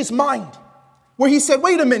reached his mind where he said,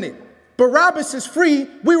 wait a minute, Barabbas is free.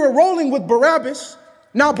 We were rolling with Barabbas.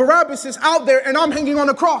 Now Barabbas is out there and I'm hanging on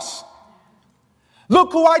a cross.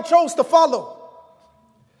 Look who I chose to follow.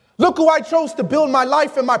 Look who I chose to build my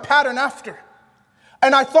life and my pattern after.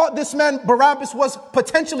 And I thought this man, Barabbas, was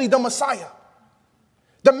potentially the Messiah.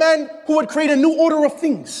 The man who would create a new order of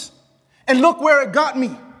things. And look where it got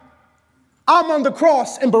me. I'm on the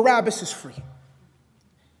cross and Barabbas is free.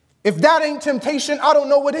 If that ain't temptation, I don't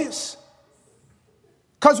know what is.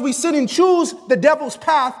 Because we sit and choose the devil's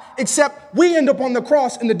path, except we end up on the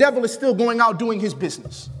cross and the devil is still going out doing his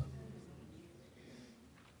business.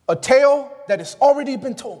 A tale that has already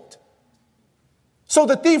been told. So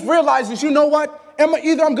the thief realizes, you know what?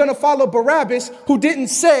 Either I'm going to follow Barabbas, who didn't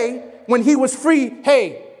say when he was free,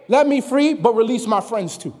 hey, let me free, but release my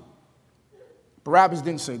friends too. Barabbas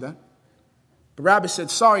didn't say that. Barabbas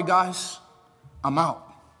said, sorry, guys, I'm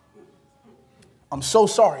out. I'm so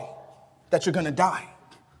sorry that you're going to die.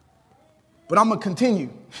 But I'm going to continue.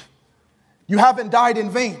 You haven't died in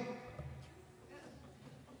vain.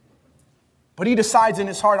 But he decides in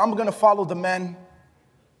his heart, I'm going to follow the man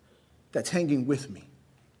that's hanging with me,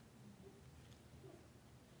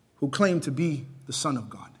 who claimed to be the Son of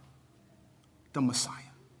God, the Messiah,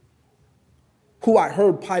 who I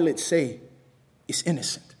heard Pilate say is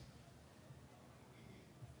innocent.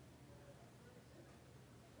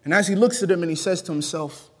 And as he looks at him and he says to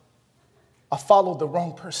himself, I followed the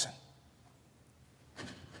wrong person.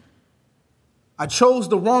 I chose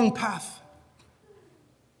the wrong path.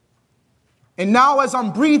 And now as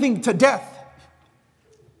I'm breathing to death,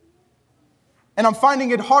 and I'm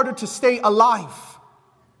finding it harder to stay alive,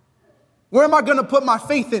 where am I going to put my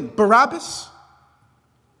faith in? Barabbas?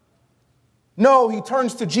 No, he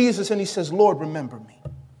turns to Jesus and he says, Lord, remember me.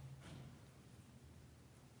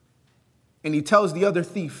 And he tells the other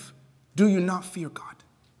thief, do you not fear God?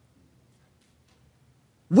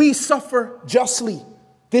 We suffer justly,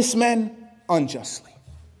 this man unjustly.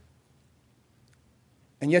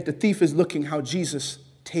 And yet the thief is looking how Jesus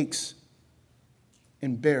takes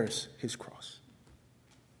and bears his cross.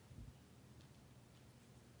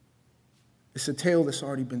 It's a tale that's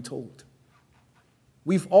already been told.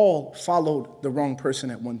 We've all followed the wrong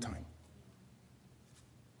person at one time.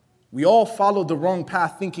 We all followed the wrong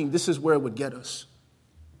path thinking this is where it would get us.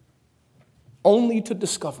 Only to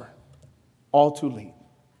discover, all too late,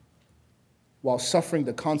 while suffering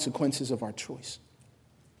the consequences of our choice.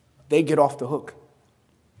 They get off the hook,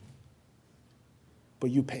 but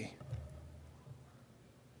you pay.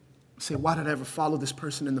 Say, why did I ever follow this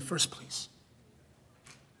person in the first place?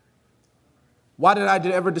 Why did I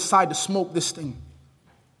ever decide to smoke this thing?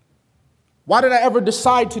 Why did I ever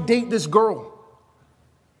decide to date this girl?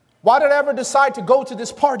 Why did I ever decide to go to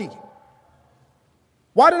this party?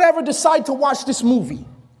 Why did I ever decide to watch this movie?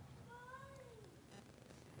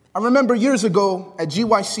 I remember years ago at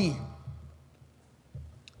GYC,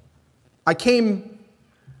 I came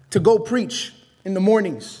to go preach in the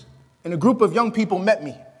mornings, and a group of young people met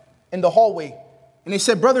me in the hallway, and they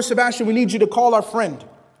said, Brother Sebastien, we need you to call our friend.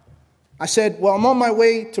 I said, well, I'm on my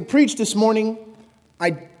way to preach this morning.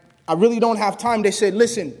 I really don't have time. They said,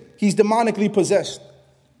 listen, he's demonically possessed.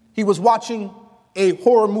 He was watching a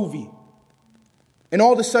horror movie. And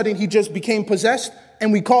all of a sudden, he just became possessed.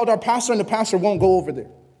 And we called our pastor, and the pastor won't go over there.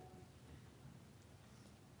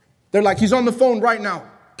 They're like, he's on the phone right now.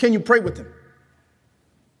 Can you pray with him?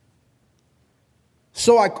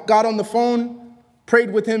 So I got on the phone,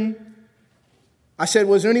 prayed with him. I said,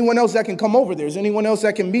 well, is there anyone else that can come over there? Is there anyone else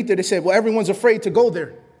that can meet there? They said, well, everyone's afraid to go there.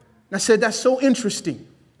 And I said, that's so interesting.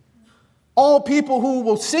 All people who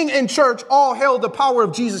will sing in church all hail the power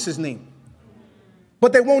of Jesus' name.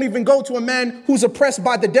 But they won't even go to a man who's oppressed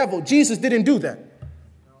by the devil. Jesus didn't do that.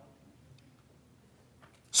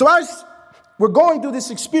 So as we're going through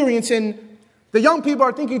this experience, and the young people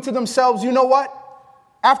are thinking to themselves, you know what?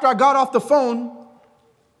 After I got off the phone,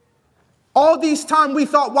 all these time we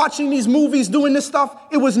thought watching these movies, doing this stuff,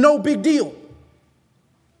 it was no big deal.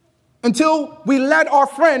 Until we led our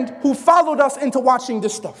friend who followed us into watching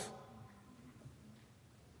this stuff.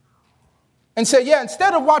 And said, yeah,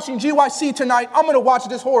 instead of watching GYC tonight, I'm going to watch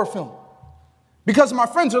this horror film. Because my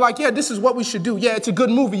friends are like, yeah, this is what we should do. Yeah, it's a good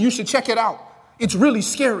movie. You should check it out. It's really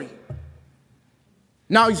scary.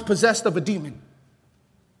 Now he's possessed of a demon.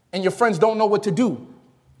 And your friends don't know what to do.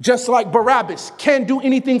 Just like Barabbas can't do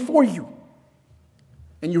anything for you.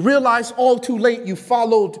 And you realize all too late you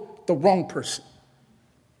followed the wrong person.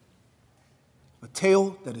 A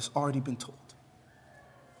tale that has already been told.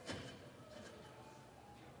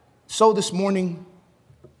 So this morning,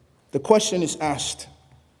 the question is asked,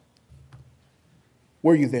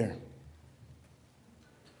 were you there?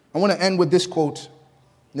 I want to end with this quote,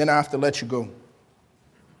 and then I have to let you go.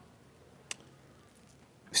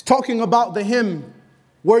 It's talking about the hymn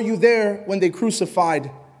Were you there when they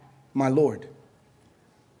crucified my Lord?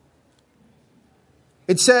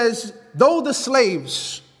 It says, though the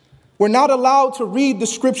slaves were not allowed to read the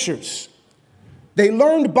scriptures, they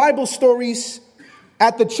learned Bible stories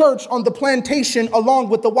at the church on the plantation along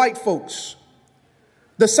with the white folks.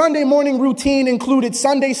 The Sunday morning routine included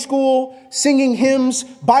Sunday school, singing hymns,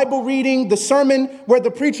 Bible reading, the sermon where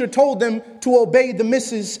the preacher told them to obey the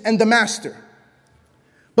missus and the master.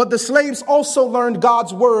 But the slaves also learned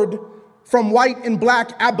God's word from white and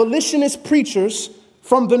black abolitionist preachers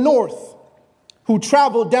from the North who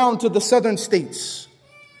traveled down to the southern states.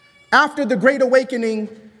 After the Great Awakening,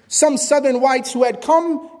 some southern whites who had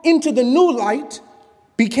come into the new light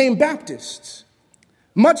became Baptists.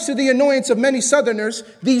 Much to the annoyance of many Southerners,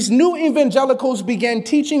 these new evangelicals began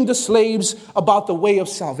teaching the slaves about the way of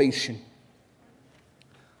salvation.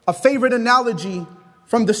 A favorite analogy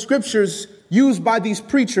from the scriptures used by these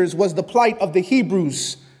preachers was the plight of the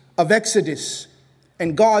Hebrews of Exodus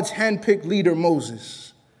and God's handpicked leader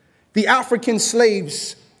Moses. The African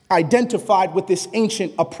slaves identified with this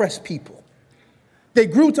ancient oppressed people. They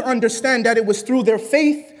grew to understand that it was through their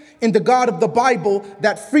faith in the God of the Bible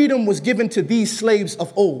that freedom was given to these slaves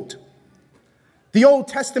of old. The Old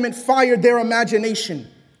Testament fired their imagination.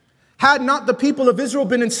 Had not the people of Israel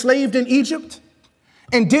been enslaved in Egypt?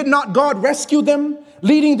 And did not God rescue them,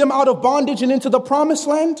 leading them out of bondage and into the promised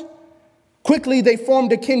land? Quickly they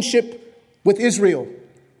formed a kinship with Israel.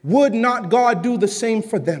 Would not God do the same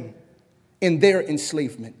for them in their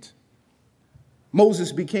enslavement?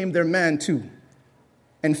 Moses became their man too.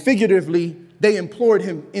 And figuratively, they implored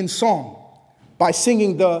him in song by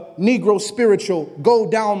singing the Negro spiritual, "Go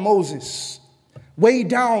down, Moses, way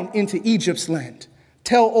down into Egypt's land.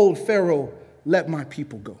 Tell old Pharaoh, let my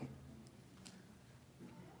people go."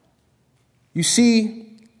 You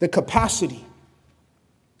see, the capacity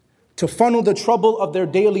to funnel the trouble of their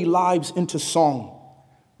daily lives into song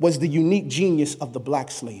was the unique genius of the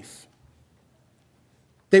black slave.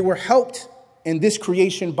 They were helped in this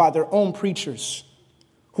creation by their own preachers,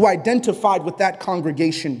 who identified with that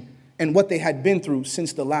congregation and what they had been through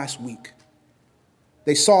since the last week.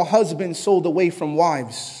 They saw husbands sold away from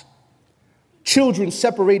wives, children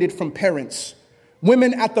separated from parents,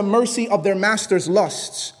 women at the mercy of their master's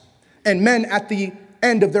lusts, and men at the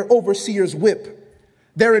end of their overseer's whip.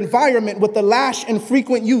 Their environment with the lash and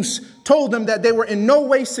frequent use told them that they were in no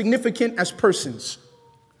way significant as persons,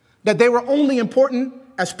 that they were only important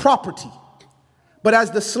as property. But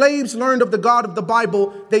as the slaves learned of the God of the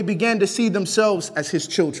Bible, they began to see themselves as his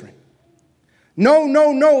children. No,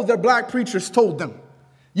 no, no, their black preachers told them.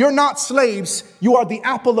 You're not slaves. You are the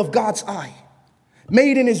apple of God's eye,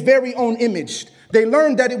 made in his very own image. They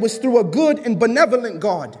learned that it was through a good and benevolent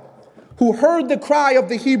God who heard the cry of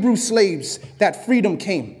the Hebrew slaves that freedom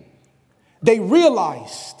came. They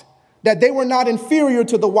realized that they were not inferior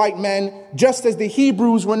to the white man, just as the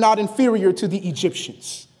Hebrews were not inferior to the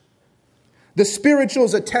Egyptians. The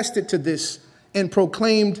spirituals attested to this and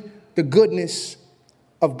proclaimed the goodness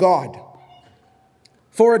of God.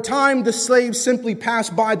 For a time, the slaves simply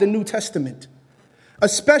passed by the New Testament,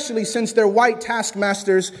 especially since their white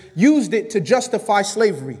taskmasters used it to justify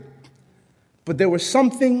slavery. But there was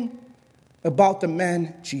something about the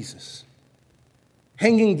man Jesus,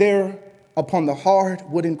 hanging there upon the hard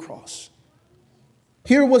wooden cross.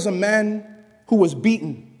 Here was a man who was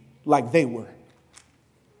beaten like they were.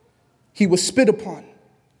 He was spit upon.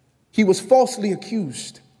 He was falsely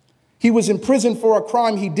accused. He was imprisoned for a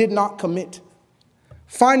crime he did not commit.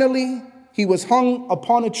 Finally, he was hung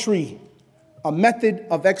upon a tree, a method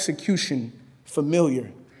of execution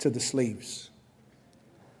familiar to the slaves.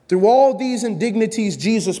 Through all these indignities,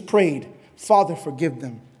 Jesus prayed, "Father, forgive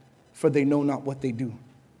them, for they know not what they do."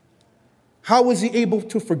 How was he able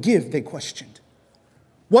to forgive, they questioned.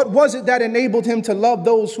 What was it that enabled him to love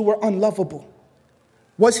those who were unlovable?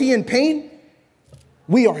 Was he in pain?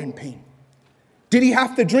 We are in pain. Did he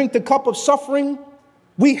have to drink the cup of suffering?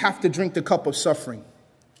 We have to drink the cup of suffering.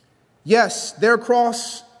 Yes, their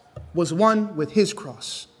cross was one with his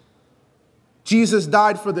cross. Jesus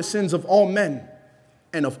died for the sins of all men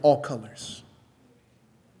and of all colors.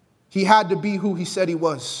 He had to be who he said he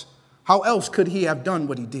was. How else could he have done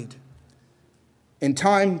what he did? In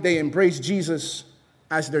time, they embraced Jesus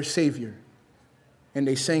as their Savior, and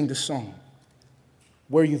they sang the song,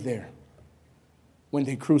 "Were you there when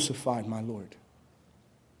they crucified my Lord?"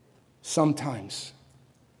 Sometimes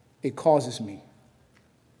it causes me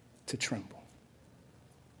to tremble.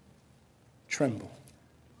 Tremble.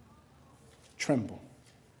 Tremble.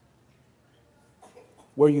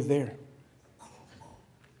 Were you there?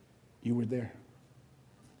 You were there.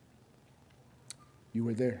 You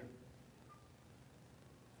were there.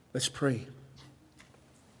 Let's pray.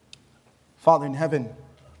 Father in heaven,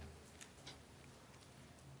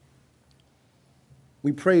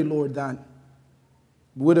 we pray, Lord, that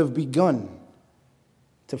we would have begun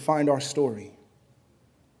to find our story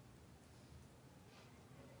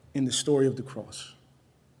in the story of the cross.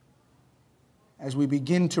 As we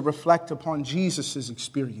begin to reflect upon Jesus'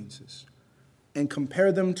 experiences and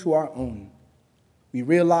compare them to our own, we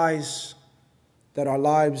realize that our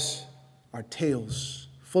lives are tales,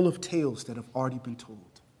 full of tales that have already been told.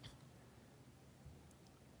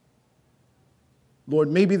 Lord,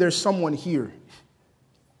 maybe there's someone here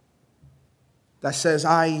that says,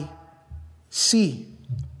 I see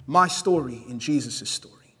my story in Jesus'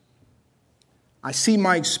 story. I see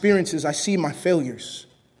my experiences, I see my failures.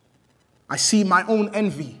 I see my own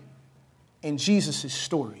envy in Jesus'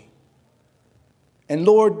 story. And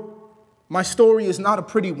Lord, my story is not a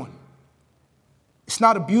pretty one. It's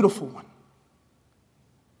not a beautiful one.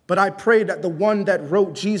 But I pray that the one that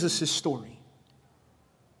wrote Jesus' story,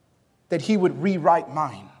 that he would rewrite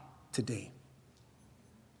mine today.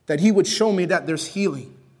 That he would show me that there's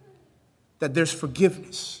healing, that there's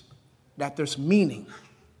forgiveness, that there's meaning,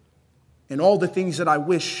 and all the things that I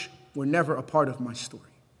wish were never a part of my story.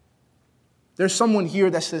 There's someone here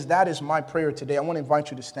that says, that is my prayer today. I want to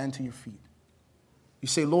invite you to stand to your feet. You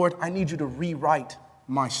say, Lord, I need you to rewrite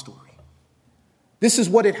my story. This is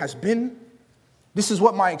what it has been. This is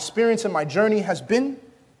what my experience and my journey has been.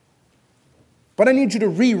 But I need you to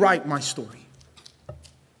rewrite my story.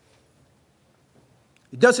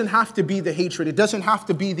 It doesn't have to be the hatred. It doesn't have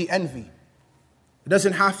to be the envy. It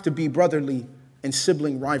doesn't have to be brotherly and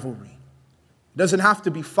sibling rivalry. It doesn't have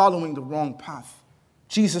to be following the wrong path.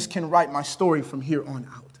 Jesus can write my story from here on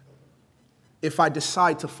out if I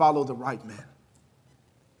decide to follow the right man.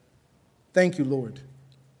 Thank you, Lord,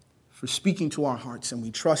 for speaking to our hearts, and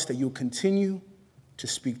we trust that you'll continue to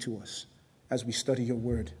speak to us as we study your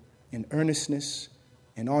word in earnestness,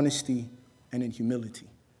 in honesty, and in humility.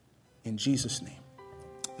 In Jesus' name,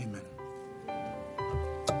 amen.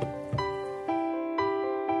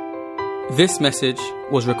 This message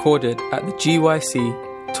was recorded at the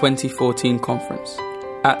GYC 2014 conference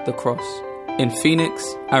at the Cross in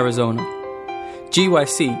Phoenix, Arizona.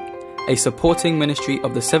 GYC, a supporting ministry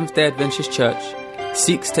of the Seventh-day Adventist Church,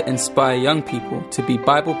 seeks to inspire young people to be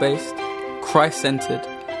Bible-based, Christ-centered,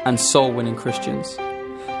 and soul-winning Christians.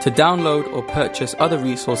 To download or purchase other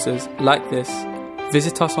resources like this,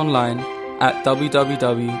 visit us online at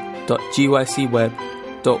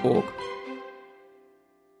www.gycweb.org.